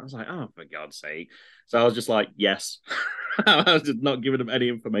canceling? I was like, oh, for God's sake. So I was just like, yes. I was just not giving them any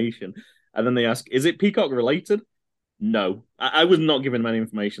information. And then they asked, is it Peacock related? No. I was not giving them any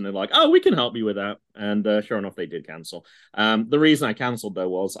information. They're like, oh, we can help you with that. And sure enough, they did cancel. The reason I cancelled, though,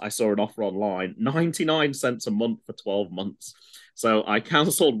 was I saw an offer online, 99 cents a month for 12 months. So I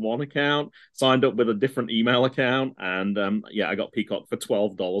cancelled one account, signed up with a different email account, and I got Peacock for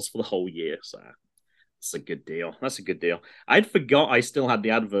 $12 for the whole year. So that's a good deal. That's a good deal. I'd forgot I still had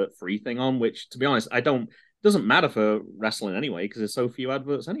the advert-free thing on, which, to be honest, doesn't matter for wrestling anyway, because there's so few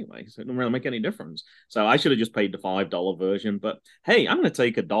adverts anyway, so it doesn't really make any difference. So I should have just paid the $5 version. But hey, I'm going to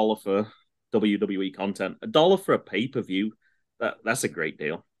take $1 for WWE content, $1 for a pay-per-view. That's a great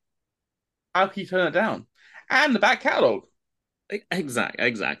deal. How can you turn it down? And the back catalog.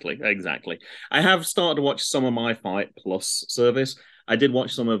 Exactly. I have started to watch some of my Fight Plus service. I did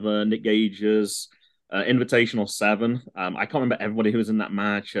watch some of Nick Gage's Invitational 7. I can't remember everybody who was in that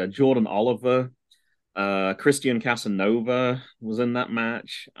match. Jordan Oliver, Christian Casanova was in that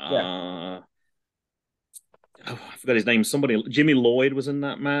match. I forgot his name. Jimmy Lloyd was in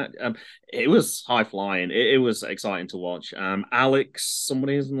that match. It was high flying. It was exciting to watch. Alex,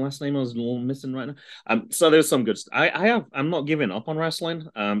 somebody his last name I was a little missing right now. So there's some good stuff. I'm not giving up on wrestling.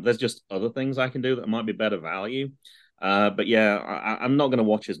 There's just other things I can do that might be better value. But yeah, I'm not going to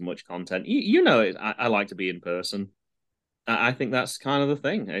watch as much content. You know, I like to be in person. I think that's kind of the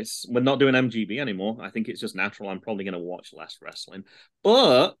thing. We're not doing MGB anymore. I think it's just natural. I'm probably going to watch less wrestling,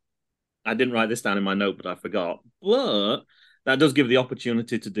 but I didn't write this down in my note, but I forgot. But that does give the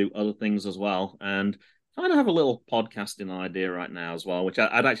opportunity to do other things as well. And kind of have a little podcasting idea right now as well, which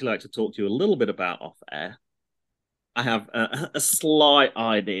I'd actually like to talk to you a little bit about off air. I have a slight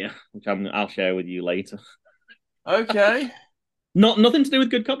idea, which I'll share with you later. Okay. Nothing to do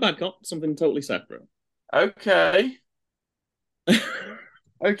with Good Cop, Bad Cop. Something totally separate. Okay.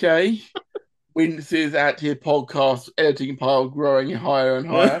 Okay. Wince's active podcast editing pile growing higher and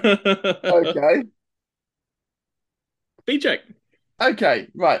higher. Okay. B-check. Okay,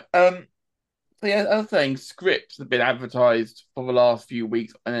 right. So yeah, other thing, scripts have been advertised for the last few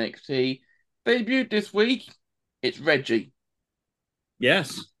weeks on NXT. Debuted this week. It's Reggie.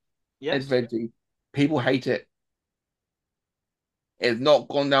 Yes. It's Reggie. People hate it. It's not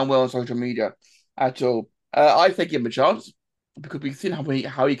gone down well on social media at all. I think give him a chance because we've seen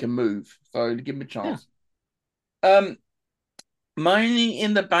how he can move. So give him a chance. Yeah. Money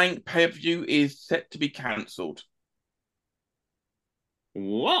in the Bank pay-per-view is set to be cancelled.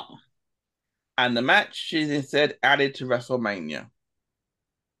 What? And the match is instead added to WrestleMania.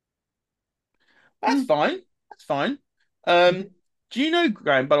 That's fine. That's fine. Do you know,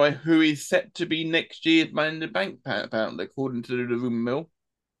 Graham, by the way, who is set to be next year's Money in the Bank, apparently, according to the rumor mill?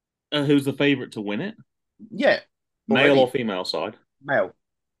 Who's the favourite to win it? Yeah. Male or female side? Male.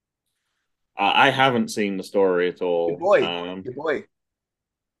 I haven't seen the story at all. Your boy. Your boy.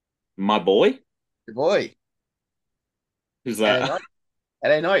 My boy? Your boy. Who's that?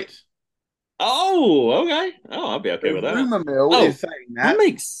 LA Knight. Oh, okay. Oh, I'll be okay with that. Rumor mill is saying that. That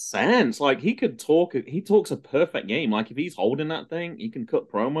makes sense. Like, he talks a perfect game. Like, if he's holding that thing, he can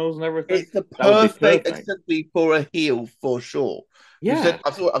cut promos and everything. It's the perfect accessory for a heel, for sure. Yeah.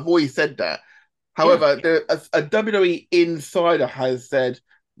 I've always said that. However, a WWE insider has said,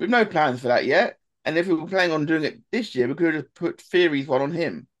 we have no plans for that yet. And if we were planning on doing it this year, we could have put Theory's one on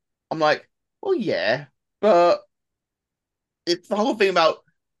him. I'm like, well, yeah, but it's the whole thing about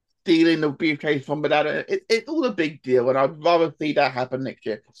stealing the briefcase from Badano. It's all a big deal, and I'd rather see that happen next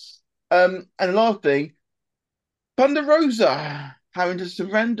year. And the last thing, Thunder Rosa having to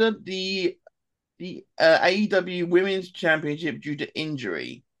surrender the AEW Women's Championship due to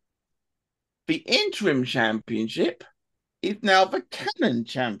injury. The interim championship is now the Canon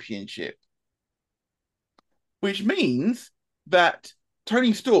Championship, which means that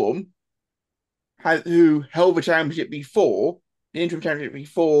Toni Storm, who held the championship before, the interim championship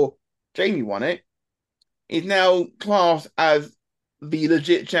before Jamie won it, is now classed as the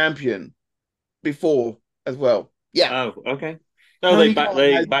legit champion before as well. Yeah. Oh, okay. No, they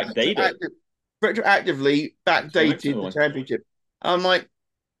backdated. Retroactively backdated the championship. I'm like,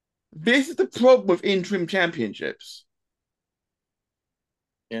 this is the problem with interim championships.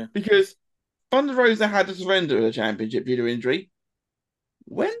 Yeah. Because Thunder Rosa had to surrender the championship due to injury.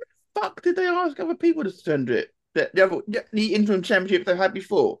 When the fuck did they ask other people to surrender it? The interim championship they had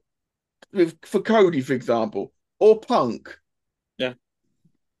before? For Cody, for example, or Punk. Yeah.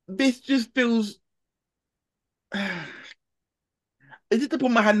 This just feels. Is it the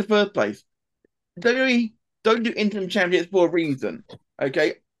problem I had in the first place? WWE don't do interim championships for a reason.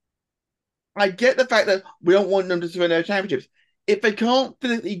 Okay. I get the fact that we don't want them to surrender their championships. If they can't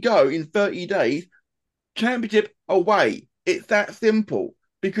physically go in 30 days, championship away. It's that simple.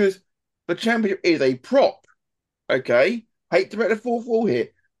 Because the championship is a prop. Okay? Hate to break the fourth wall here.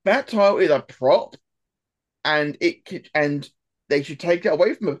 That title is a prop, and they should take it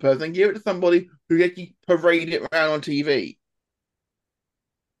away from a person and give it to somebody who gets to parade it around on TV.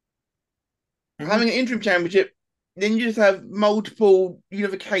 Having an interim championship, then you just have multiple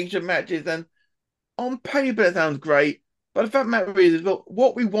unification matches, and on paper it sounds great, but the fact of the matter is,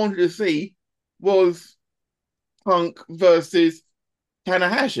 what we wanted to see was Punk versus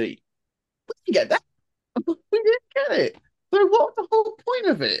Tanahashi. We didn't get that. We didn't get it. So what's the whole point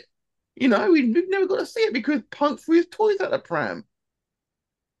of it? You know, we've never got to see it because Punk threw his toys at the pram.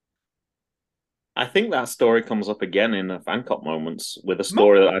 I think that story comes up again in Fan Cop moments with a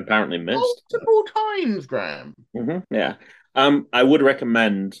story that I apparently missed. Multiple times, Graham. Yeah. I would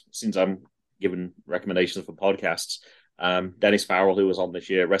recommend, since I'm giving recommendations for podcasts. Dennis Farrell, who was on this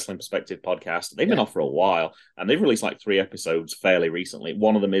year, Wrestling Perspective podcast, they've been off for a while, and they've released like 3 episodes fairly recently.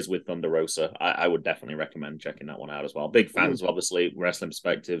 One of them is with Thunder Rosa. I would definitely recommend checking that one out as well. Big fans of obviously Wrestling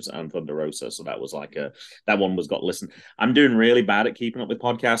Perspectives and Thunder Rosa, so that was like that one was got listened. I'm doing really bad at keeping up with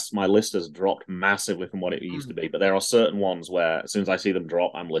podcasts. My list has dropped massively from what it used to be, but there are certain ones where as soon as I see them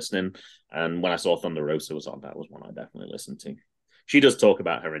drop, I'm listening. And when I saw Thunder Rosa was on, that was one I definitely listened to. She does talk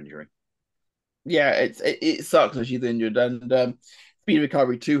about her injury. Yeah, it sucks that she's injured, and speedy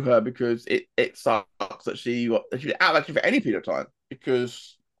recovery to her, because it sucks that she's out of action for any period of time.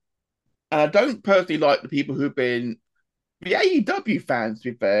 Because and I don't personally like the people who've been the AEW fans.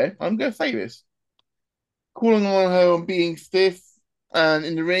 To be fair, I'm going to say this, calling on her on being stiff and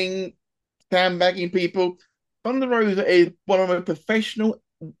in the ring, sandbagging people. Thunder Rosa is one of the most professional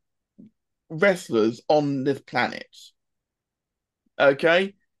wrestlers on this planet.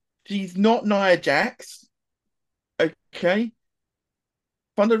 Okay, she's not Nia Jax. Okay,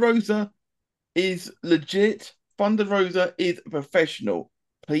 Thunder Rosa is legit. Thunder Rosa is a professional.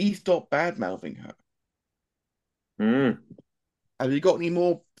 Please stop bad mouthing her. Have you got any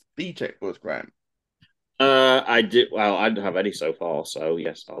more speed check for us, Graham? I did. Well, I don't have any so far, so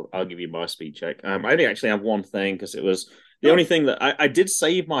yes, I'll give you my speed check. I only actually have one thing because it was the only thing that I did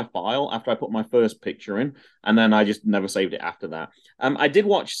save my file after I put my first picture in, and then I just never saved it after that. I did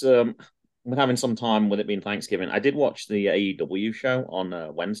watch some. With having some time with it being Thanksgiving, I did watch the AEW show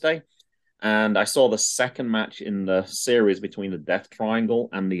on Wednesday, and I saw the second match in the series between the Death Triangle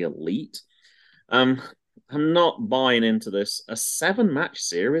and the Elite. I'm not buying into this. A 7-match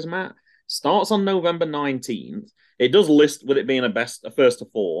series, Matt, starts on November 19th. It does list, with it being a first to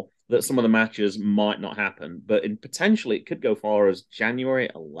 4, that some of the matches might not happen, but potentially it could go far as January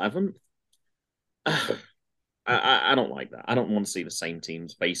 11th. I don't like that. I don't want to see the same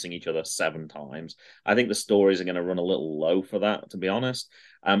teams facing each other 7 times. I think the stories are going to run a little low for that, to be honest.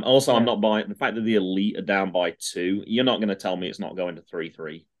 Also, I'm not buying the fact that the Elite are down by 2. You're not going to tell me it's not going to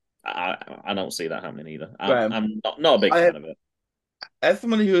 3-3. I don't see that happening either. I'm not a big fan of it. As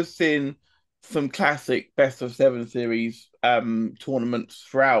someone who has seen some classic best of 7 series tournaments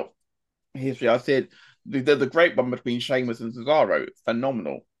throughout history, I said there's a great one between Sheamus and Cesaro.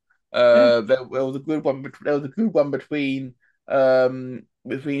 Phenomenal. There was a good one. There was a good one between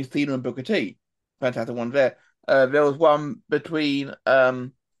Cena and Booker T. Fantastic one there. There was one between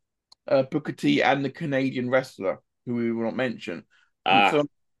Booker T and the Canadian wrestler who we will not mention. There's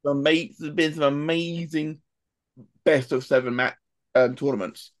been some amazing best of 7 match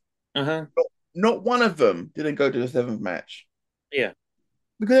tournaments. Not one of them didn't go to the 7th match. Yeah,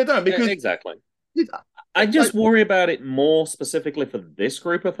 because they don't. Because exactly. I just worry about it more specifically for this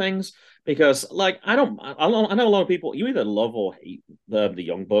group of things because, like, I know a lot of people, you either love or hate the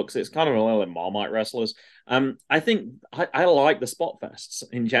Young Bucks. It's kind of a little like Marmite wrestlers. I think I like the spot fests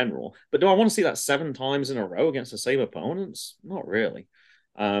in general, but do I want to see that 7 times in a row against the same opponents? Not really.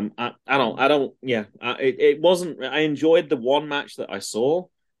 I don't. Yeah, it wasn't. I enjoyed the one match that I saw,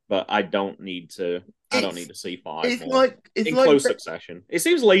 but I don't need to. I don't need to see 5 more in close succession. It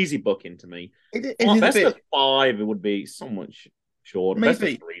seems lazy booking to me. Best of 5 it would be somewhat short. Maybe. Best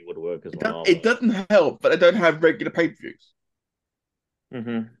of 3 would work as well. It doesn't help, but they don't have regular pay-per-views. They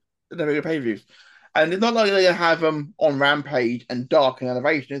don't have regular pay-per-views. And it's not like they have them on Rampage and Dark and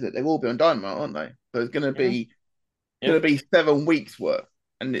Elevation, is it? They'll all be on Dynamite, aren't they? So it's going to be 7 weeks worth,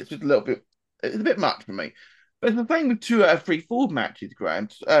 and it's just a little bit. It's a bit much for me. But it's the same with 2 out of 3 full matches,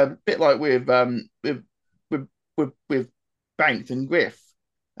 Grant. A bit like with Banks and Griff.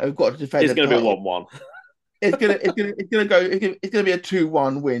 We've got to defend. It's going to be 1-1. It's gonna be a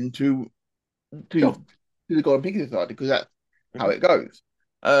 2-1 win to the Golden Peak Society, because that's how it goes.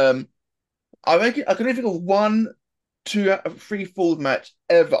 I reckon I can only think of 1, 2 out of 3 falls match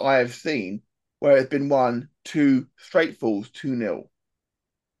ever I have seen where it's been 1, 2 straight falls, 2-0.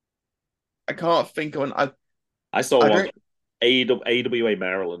 I can't think of one. I saw one. AWA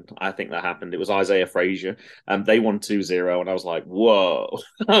Maryland, I think that happened. It was Isaiah Frazier, and they won 2-0, and I was like, whoa.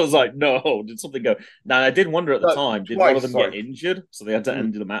 I was like, no, did something go? Now, I did wonder at the time, did one of them get injured? So they had to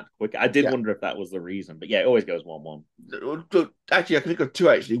end the match quick. I did wonder if that was the reason, but yeah, it always goes 1-1. Actually, I can think of 2,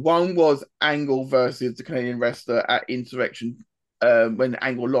 actually. One was Angle versus the Canadian wrestler at Insurrection, when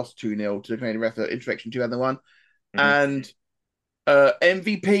Angle lost 2-0 to the Canadian wrestler at Insurrection 2001, and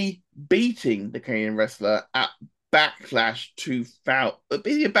MVP beating the Canadian wrestler at Backlash 2000,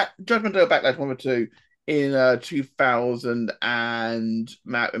 Judgment Day Backlash 1 or 2 in 2000 and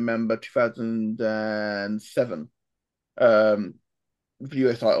Matt remember 2007 for the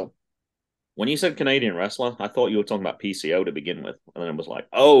US title. When you said Canadian wrestler, I thought you were talking about PCO to begin with, and then it was like,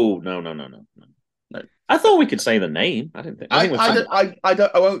 oh no. No. I thought we could say the name. I didn't think. I think we've I said don't, I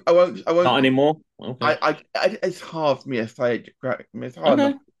don't, I not won't. anymore. Okay. It's hard for me to say it. It's hard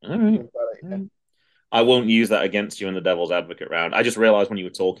Okay. enough. All right. I won't use that against you in the devil's advocate round. I just realized when you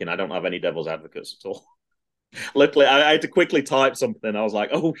were talking, I don't have any devil's advocates at all. Luckily, I had to quickly type something. I was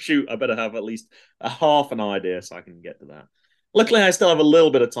like, oh, shoot, I better have at least a half an idea so I can get to that. Luckily, I still have a little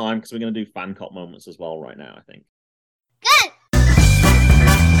bit of time because we're going to do fan cop moments as well right now, I think. Good.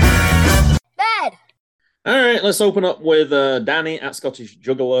 Bad. All right, let's open up with Danny at Scottish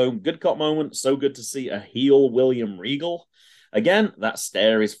Juggalo. Good cop moment. So good to see a heel William Regal. Again, that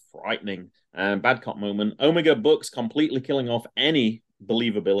stare is frightening. And bad cop moment. Omega Bucks completely killing off any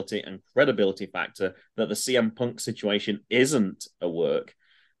believability and credibility factor that the CM Punk situation isn't a work.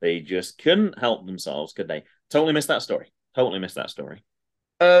 They just couldn't help themselves, could they? Totally missed that story. Totally missed that story.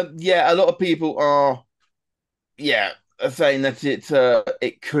 Yeah, a lot of people are, saying that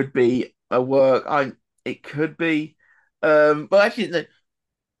it could be a work. It could be, but actually,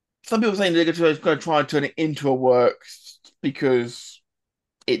 some people are saying they're going to try and turn it into a work because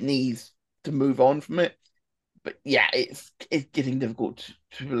it needs to move on from it. But yeah, it's getting difficult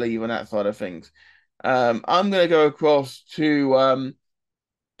to believe on that side of things. I'm going to go across to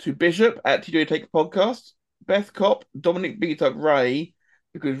Bishop at TJ Take Podcast. Best Cop, Dominic beats up Ray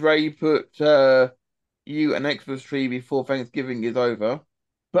because Ray put you an Xmas tree before Thanksgiving is over.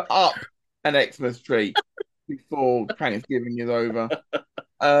 Put up an Xmas tree before Thanksgiving is over.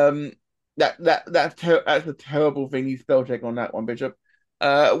 That's a terrible thing. You spell check on that one, Bishop.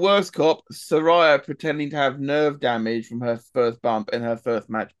 Worst Cop, Soraya pretending to have nerve damage from her first bump in her first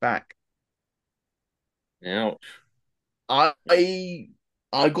match back. Ouch. I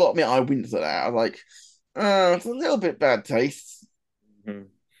got me. I winced at that. I was like, it's a little bit bad taste.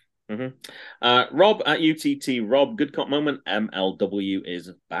 Mm-hmm. Mm-hmm. Rob at UTT. Rob, good cop moment. MLW is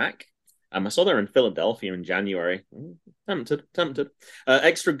back. I saw her in Philadelphia in January. Tempted.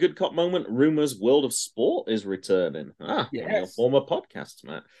 Extra good cop moment. Rumors World of Sport is returning. One of your former podcasts,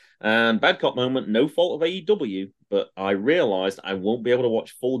 Matt. And bad cop moment. No fault of AEW, but I realized I won't be able to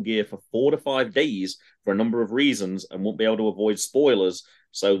watch Full Gear for 4 to 5 days for a number of reasons, and won't be able to avoid spoilers.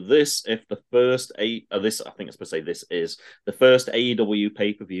 So this, if the first this, I think it's supposed to say this is the first AEW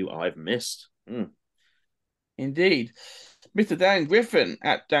pay per view I've missed. Indeed. Mr. Dan Griffin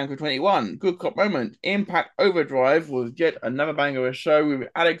at Danko21. Good cop moment. Impact Overdrive was yet another banger of a show with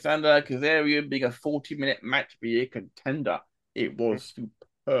Alexander Kazarian being a 40-minute match be a contender. It was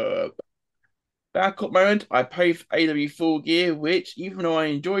superb. Bad cop moment. I paid for AW Full Gear, which, even though I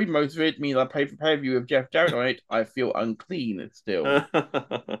enjoyed most of it, means I paid for pay-per-view with Jeff Jarrett on it. I feel unclean still. I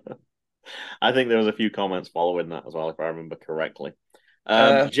think there was a few comments following that as well, if I remember correctly.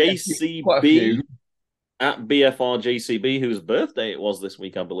 JCB at BFR JCB, whose birthday it was this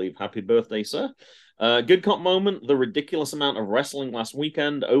week, I believe. Happy birthday, sir. Good cop moment, the ridiculous amount of wrestling last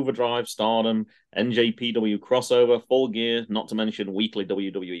weekend, Overdrive, Stardom, NJPW crossover, Full Gear, not to mention weekly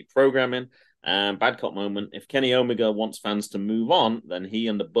WWE programming. And bad cop moment, if Kenny Omega wants fans to move on, then he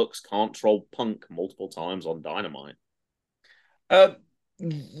and the Bucks can't troll Punk multiple times on Dynamite.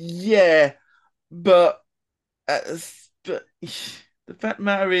 Yeah, but the fact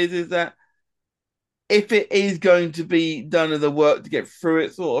matter is that if it is going to be done as a work to get through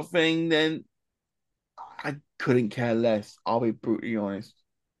it sort of thing, then I couldn't care less. I'll be brutally honest.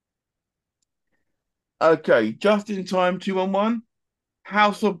 Okay, just in time, 2-on-1.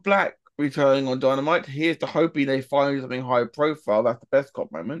 House of Black returning on Dynamite. Here's to hoping they find something high profile. That's the best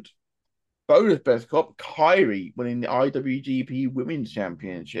cop moment. Bonus best cop, Kyrie winning the IWGP Women's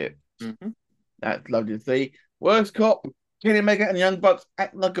Championship. Mm-hmm. That's lovely to see. Worst cop, Kenny Omega and the Young Bucks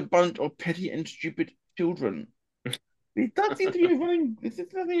act like a bunch of petty and stupid children. It does seem to be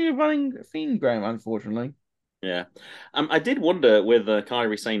a running theme, Graham, unfortunately. Yeah. I did wonder with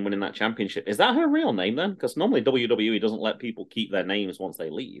Kairi Sane winning that championship, is that her real name then? Because normally WWE doesn't let people keep their names once they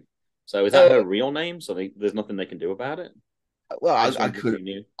leave. So is that her real name? So there's nothing they can do about it? Well, I could.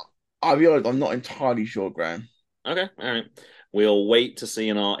 I'll be honest, I'm not entirely sure, Graham. Okay, all right. We'll wait to see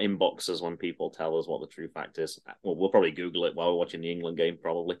in our inboxes when people tell us what the true fact is. Well, we'll probably Google it while we're watching the England game,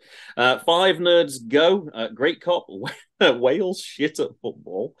 probably. 5 Nerds Go. Great cop. Wales shit at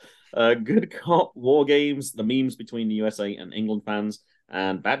football. Good cop. War games. The memes between the USA and England fans.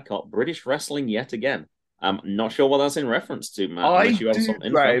 And bad cop. British wrestling yet again. I'm not sure what that's in reference to, Matt. I do,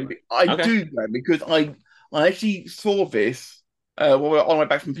 Graham, because I actually saw this while we were on my way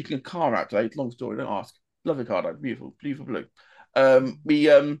back from picking a car out today. Long story, don't ask. Lovely car, though. Beautiful blue. I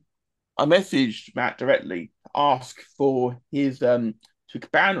messaged Matt directly to ask for his to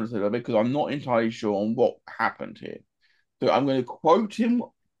expand on this a little bit because I'm not entirely sure on what happened here. So I'm going to quote him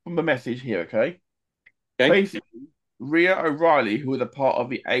from the message here, okay? Basically, Rhea O'Reilly, who was a part of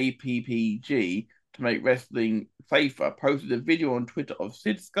the APPG to make wrestling safer, posted a video on Twitter of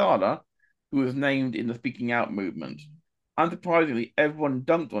Sid Scala, who was named in the Speaking Out movement. Unsurprisingly, everyone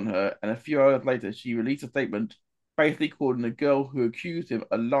dunked on her, and a few hours later, she released a statement basically calling the girl who accused him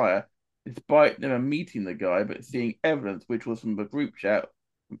a liar, despite never meeting the guy but seeing evidence, which was from the group chat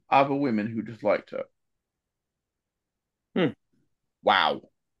from other women who disliked her. Wow.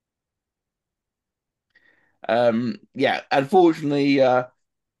 Yeah, unfortunately, the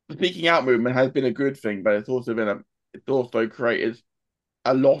speaking out movement has been a good thing, but it's also created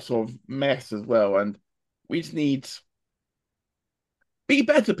a lot of mess as well. And we just need be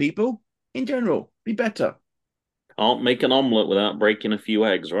better, people in general. Be better. Can't make an omelette without breaking a few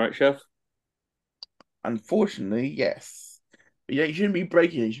eggs, right, Chef? Unfortunately, yes. But yeah, you shouldn't be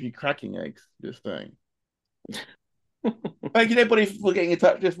breaking eggs, you should be cracking eggs. Just saying. Thank you, everybody, for getting in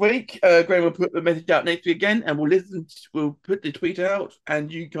touch this week. Graham will put the message out next week again, and we'll put the tweet out, and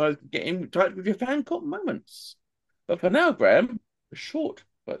you guys can get in touch with your fan cult moments. But for now, Graham, a short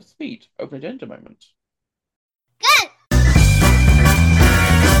but sweet open agenda moment. Good.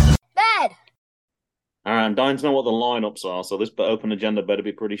 Bad. All right, I'm dying to know what the lineups are, so this open agenda better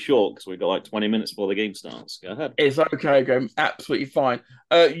be pretty short because we've got like 20 minutes before the game starts. Go ahead. It's okay, Graham. Absolutely fine.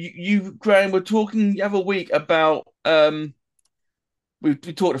 You Graham, were talking the other week about we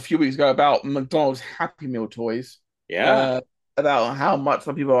talked a few weeks ago about McDonald's Happy Meal toys. Yeah. About how much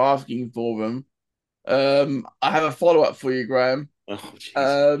some people are asking for them. I have a follow up for you, Graham. Oh, Jesus.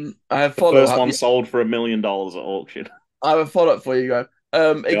 I have the follow first up. one sold for $1 million at auction. I have a follow up for you, Graham.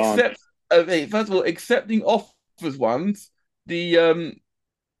 First of all, accepting offers ones. It's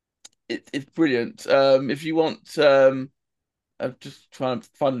brilliant. If you want, I'm just trying to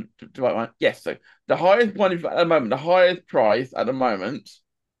find the right one. Yes, so the highest one at the moment, the highest price at the moment,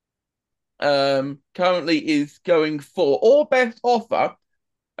 currently is going for or best offer.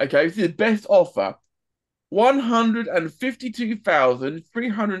 Okay, this is best offer.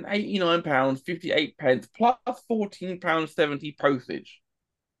 £152,389.58 plus £14.70 postage.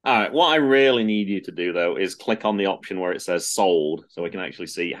 All right, what I really need you to do though is click on the option where it says sold, so we can actually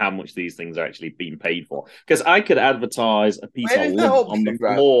see how much these things are actually being paid for. Because I could advertise a piece of wood on the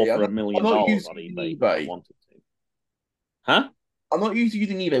floor for $1 million on eBay if I wanted to. Huh? I'm not used to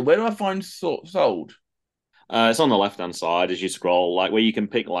using eBay. Where do I find sold? It's on the left-hand side as you scroll, like where you can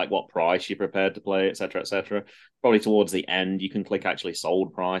pick like what price you're prepared to play, etc., etc. Probably towards the end, you can click actually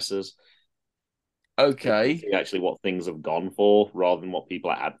sold prices. Okay. See actually what things have gone for rather than what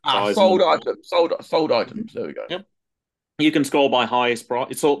people are advertising. Sold items. Sold items. There we go. Yep. You can scroll by highest price.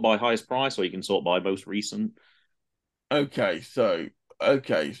 It's sort by highest price, or you can sort by most recent. Okay, so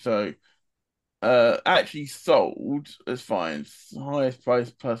actually sold is fine. Highest price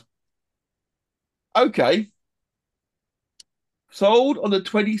plus. Okay. Sold on the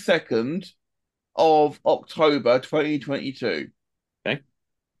 22nd of October 2022. Okay.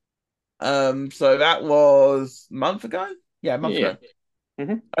 So that was a month ago? Yeah, a month ago.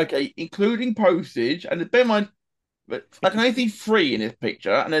 Mm-hmm. Okay, including postage. And bear in mind, but I can only see 3 in this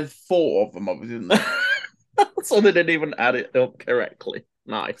picture, and there's 4 of them, obviously, isn't there? So they didn't even add it up correctly.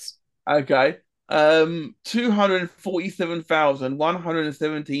 Nice. Okay.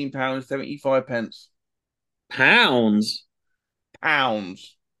 £247,117.75. Pounds?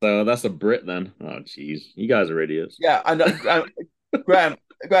 Pounds. So that's a Brit then. Oh, jeez. You guys are idiots. Yeah, I know. Graham,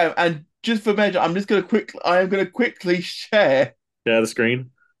 and just for measure, I am going to quickly share the screen.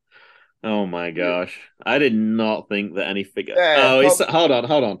 Oh my gosh. I did not think that any figure. Hold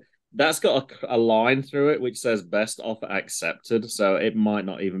on. That's got a line through it which says best offer accepted. So it might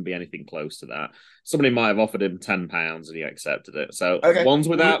not even be anything close to that. Somebody might have offered him £10 and he accepted it. So ones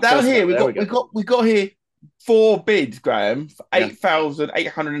without down here we got here 4 bids, Graham, for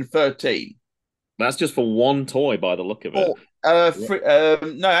 8,813. That's just for one toy by the look of it.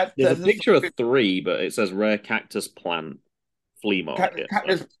 There's a picture of 3, but it says rare cactus plant flea market.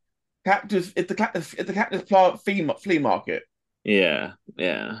 Cactus. It's the cactus plant flea market. Yeah.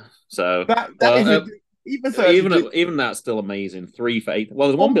 So even that's still amazing. 3 for 8. Well,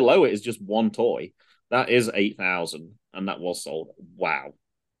 there's one below it is just one toy. That is 8,000, and that was sold. Wow.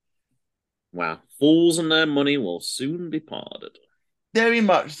 Fools and their money will soon be parted. Very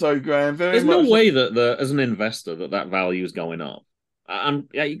much so, Graham. There's no way that as an investor that value is going up.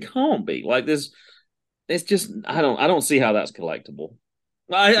 You can't be like this. It's just I don't see how that's collectible.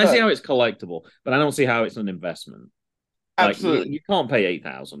 I see how it's collectible, but I don't see how it's an investment. Absolutely, you can't pay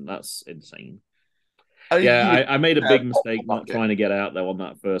 8,000. That's insane. Yeah, I made a big mistake not trying to get out there on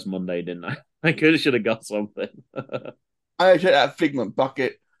that first Monday, didn't I? I should have got something. I checked that Figment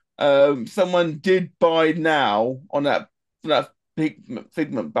bucket. Someone did buy now on that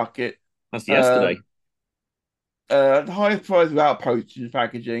Figment bucket. That's yesterday. The highest price without postage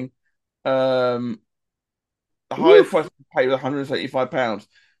packaging. The highest price we paid was £175.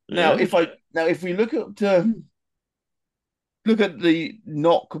 Now, if we look at the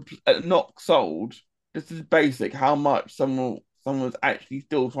not sold, this is basic. How much someone's actually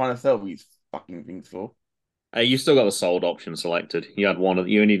still trying to sell these fucking things for? You still got the sold option selected. You had one of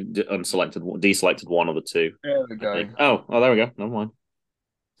you only deselected one of the two. There we go. Oh, there we go. Never mind.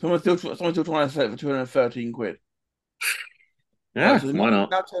 Someone's still trying to sell it for 213 quid. Yeah, so why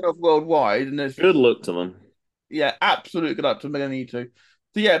not? Now turn off worldwide, and there's good luck to them. Yeah, absolute good luck to them. They need to.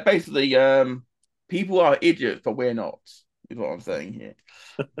 So yeah, basically, people are idiots, but we're not. Is what I'm saying here.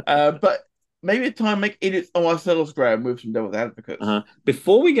 But maybe it's time to make idiots on ourselves, Graham, with some devil's advocates.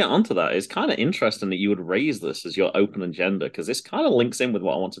 Before we get onto that, it's kind of interesting that you would raise this as your open agenda, because this kind of links in with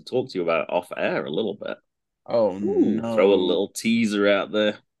what I want to talk to you about off air a little bit. Oh, no. Throw a little teaser out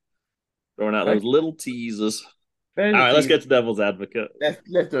there. Throwing out those little teasers. All right, let's get to devil's advocate. Let's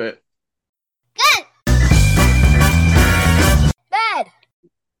do it. Good. Bad.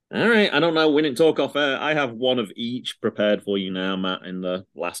 All right, I don't know. We didn't talk off air. I have one of each prepared for you now, Matt, in the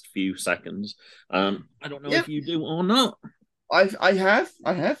last few seconds. I don't know if you do or not. I have.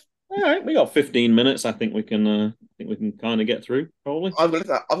 All right, we got 15 minutes. I think we can kind of get through, probably. I've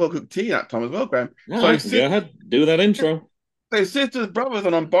got to cook tea that time as well, Graham. Go ahead, do that intro. So, sisters, brothers,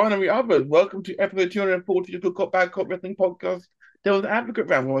 and non-binary others, welcome to episode 240 of the Good Bad Cop Wrestling Podcast. There was an advocate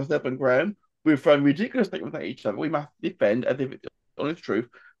round for myself and Graham. We've thrown ridiculous statements at each other. We must defend as if it's honest truth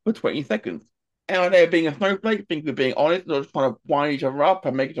for 20 seconds. And out there being a snowflake, think we're being honest, or just trying to wind each other up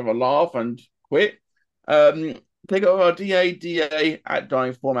and make each other laugh and quit. Take over our DA at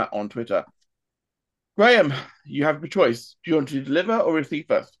Dying Format on Twitter. Graham, you have a choice. Do you want to deliver or receive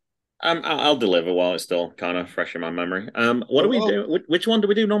first? I'll deliver while it's still kind of fresh in my memory. What do we do? Which one do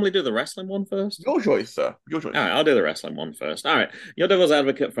we do? Normally do the wrestling one first? Your choice, sir. Your choice. All right, I'll do the wrestling one first. All right. Your devil's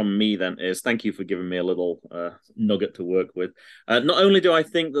advocate from me then is thank you for giving me a little nugget to work with. Not only do I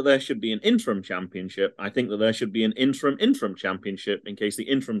think that there should be an interim championship, I think that there should be an interim championship in case the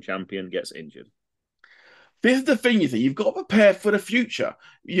interim champion gets injured. This is the thing, you see, you've got to prepare for the future.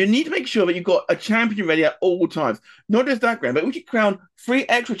 You need to make sure that you've got a champion ready at all times. Not just that, Graham, but we should crown 3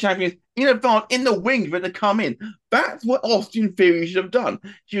 extra champions in advance, in the wings, ready to come in. That's what Austin Theory should have done.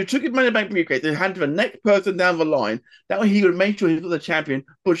 He should have took his money back briefcase and handed to the next person down the line. That way he would make sure he was the champion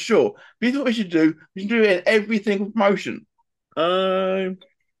for sure. This is what we should do. We should do it in every single promotion. Oh,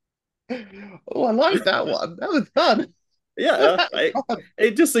 I like that one. That was fun. Yeah,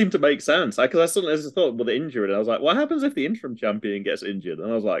 it just seemed to make sense. Because I suddenly just thought with the injury, and I was like, what happens if the interim champion gets injured?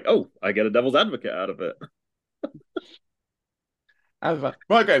 And I was like, oh, I get a devil's advocate out of it.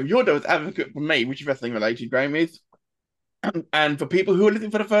 Right, Graham, your devil's advocate for me, which is wrestling related, Graham, is, and for people who are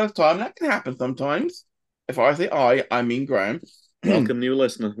listening for the first time, that can happen sometimes. If I say I mean Graham. Welcome, new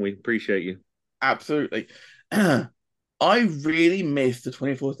listener. We appreciate you. Absolutely. I really missed the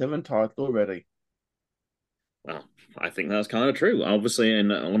 24/7 title already. Well, I think that's kind of true. Obviously, I'm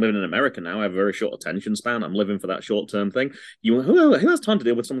living in America now. I have a very short attention span. I'm living for that short-term thing. Who has time to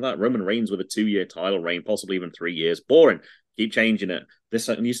deal with some of that? Roman Reigns with a 2-year title reign, possibly even 3 years. Boring. Keep changing it. This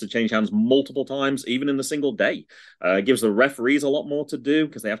used to change hands multiple times, even in a single day. It gives the referees a lot more to do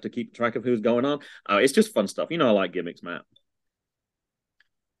because they have to keep track of who's going on. It's just fun stuff. You know I like gimmicks, Matt.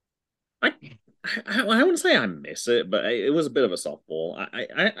 I wouldn't say I miss it, but it was a bit of a softball.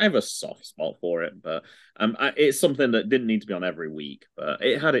 I have a soft spot for it, but it's something that didn't need to be on every week, but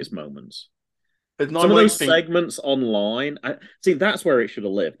it had its moments. Some of those segments online, see, that's where it should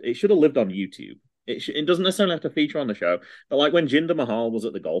have lived. It should have lived on YouTube. It doesn't necessarily have to feature on the show, but like when Jinder Mahal was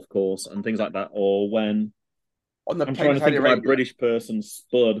at the golf course and things like that, or when I'm trying to think of my British person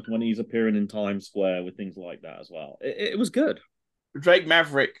Spud when he's appearing in Times Square with things like that as well. It was good. Drake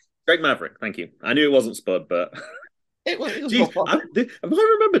Maverick, thank you. I knew it wasn't Spud, but it was Jeez, have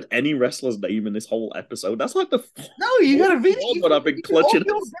I remembered any wrestler's name in this whole episode? That's like the you got to really. What I've been clutching.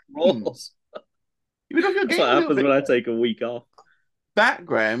 That's what happens when I take a week off. That,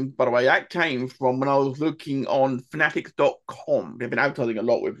 Graham, by the way, that came from when I was looking on fanatics.com. They've been advertising a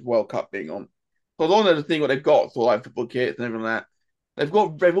lot with World Cup being on. So I was on there to see what they've got, so like football kits and everything like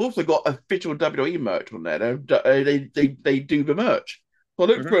that. They've also got official WWE merch on there. They do the merch. So I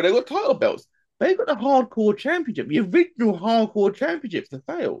looked through, they've got title belts. They've got the Hardcore Championship, the original Hardcore Championship for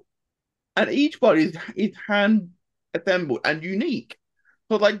sale. And each one is hand assembled and unique.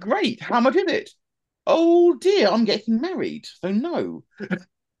 So I was like, great, how much is it? oh dear, I'm getting married, so no.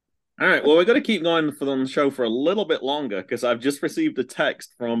 All right, well, we're going to keep going on the show for a little bit longer because I've just received a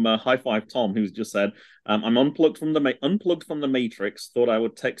text from High Five Tom, who's just said, "I'm unplugged from the Matrix. Thought I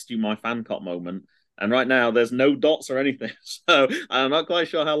would text you my fan cop moment, and right now there's no dots or anything, so I'm not quite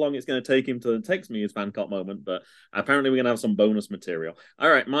sure how long it's going to take him to text me his fan cop moment. But apparently we're going to have some bonus material. All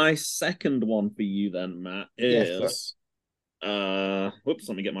right, my second one for you then, Matt, is." Yes, Whoops,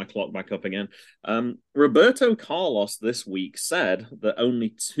 let me get my clock back up again. Roberto Carlos this week said that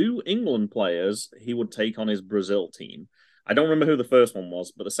only 2 England players he would take on his Brazil team. I don't remember who the first one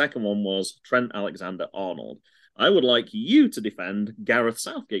was, but the second one was Trent Alexander-Arnold. I would like you to defend Gareth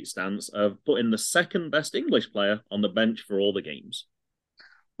Southgate's stance of putting the second best English player on the bench for all the games.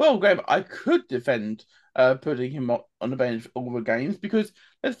 Well, Graham, I could defend putting him on the bench for all the games because,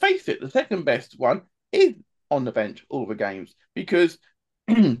 let's face it, the second best one is on the bench all the games because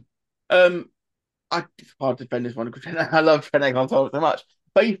it's hard to defend this one because I love Trent Alexander so much.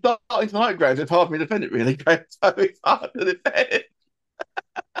 But he's starting tonight, Graham, so it's hard for me to defend it, really, Graham. So it's hard to defend.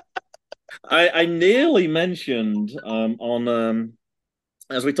 I nearly mentioned on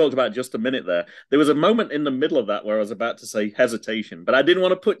as we talked about just a minute there was a moment in the middle of that where I was about to say hesitation, but I didn't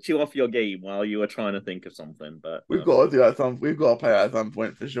want to put you off your game while you were trying to think of something. But we've got to do that. We've got to play that at some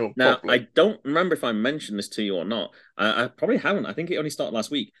point for sure. Now, properly. I don't remember if I mentioned this to you or not. I probably haven't. I think it only started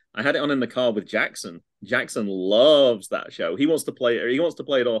last week. I had it on in the car with Jackson. Jackson loves that show. He wants to play it. He wants to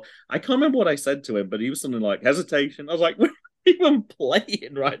play it all. I can't remember what I said to him, but he was something like hesitation. I was like, we're not even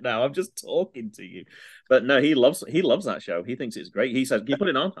playing right now. I'm just talking to you. But no, he loves that show. He thinks it's great. He says, "Can you put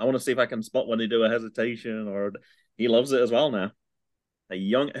it on? I want to see if I can spot when they do a hesitation." Or he loves it as well now.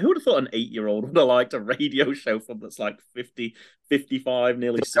 Who would have thought an 8-year-old would have liked a radio show from that's like 50, 55,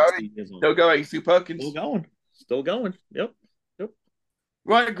 nearly 60 years old? Still going, Sue Perkins. Still going. Yep.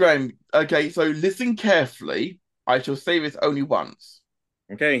 Right, Graham. Okay, so listen carefully. I shall say this only once.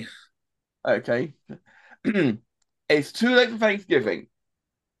 Okay. It's too late for Thanksgiving,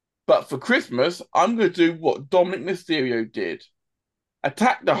 but for Christmas, I'm going to do what Dominic Mysterio did.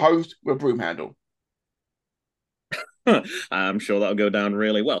 Attack the host with a broom handle. I'm sure that'll go down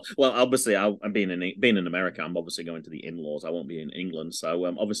really well. Well, obviously, I'm being in America, I'm obviously going to the in-laws. I won't be in England, so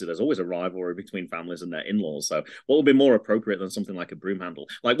obviously, there's always a rivalry between families and their in-laws. So, what would be more appropriate than something like a broom handle?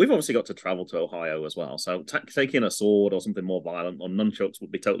 Like we've obviously got to travel to Ohio as well, so taking a sword or something more violent or nunchucks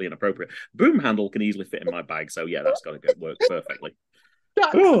would be totally inappropriate. Broom handle can easily fit in my bag, so yeah, that's got to work perfectly.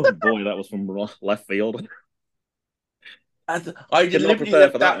 Oh boy, that was from left field. I deliberately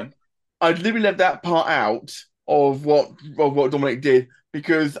left that part out of what Dominic did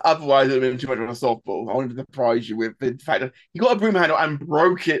because otherwise it would have been too much of a softball. I wanted to surprise you with the fact that he got a broom handle and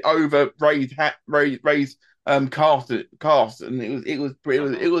broke it over Ray's cast, and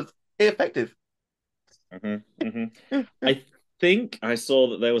it was effective. I think I saw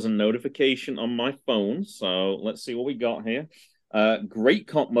that there was a notification on my phone, so let's see what we got here. Great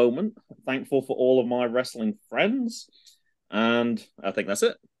cop moment. Thankful for all of my wrestling friends, and I think that's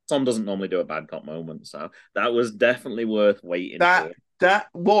it. Tom doesn't normally do a bad cop moment, so that was definitely worth waiting for. That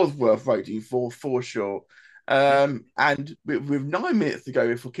was worth waiting for sure. And with 9 minutes to go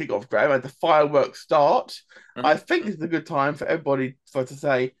before kickoff, Graham, and the fireworks start, I think this is a good time for everybody to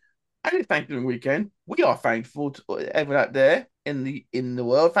say, "And it's Thanksgiving weekend. We are thankful to everyone out there in the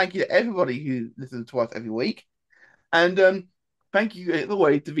world. Thank you to everybody who listens to us every week, and thank you as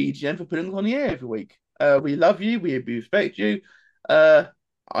always to VGM for putting us on the air every week. We love you. We respect you.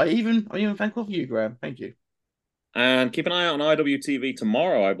 I'm even thankful for you, Graham. Thank you." And keep an eye out on IWTV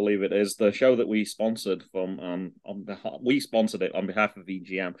tomorrow. I believe it is the show that we sponsored we sponsored it on behalf of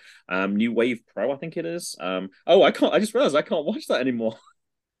VGM. New Wave Pro, I think it is. I just realized I can't watch that anymore.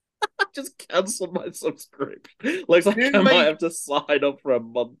 I just cancelled my subscription. Looks like I might have to sign up for a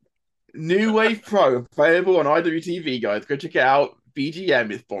month. New Wave Pro available on IWTV, guys. Go check it out.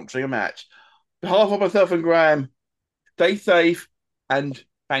 VGM is sponsoring a match. On behalf of myself and Graham, stay safe and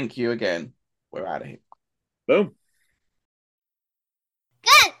thank you again. We're out of here. Boom.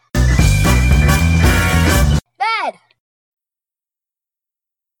 Good. Bad.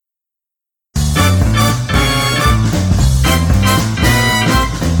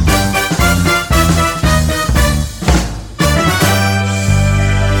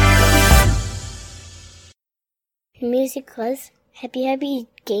 The music was Happy Happy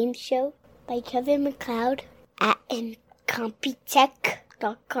Game Show by Kevin MacLeod at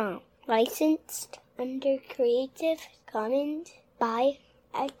Incompetech.com. Licensed under Creative Commons by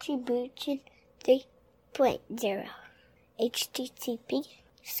Attribution 3.0. HTTP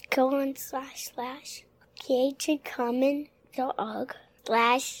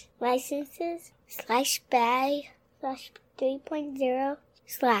 //creativecommons.org/licenses /by/3.0/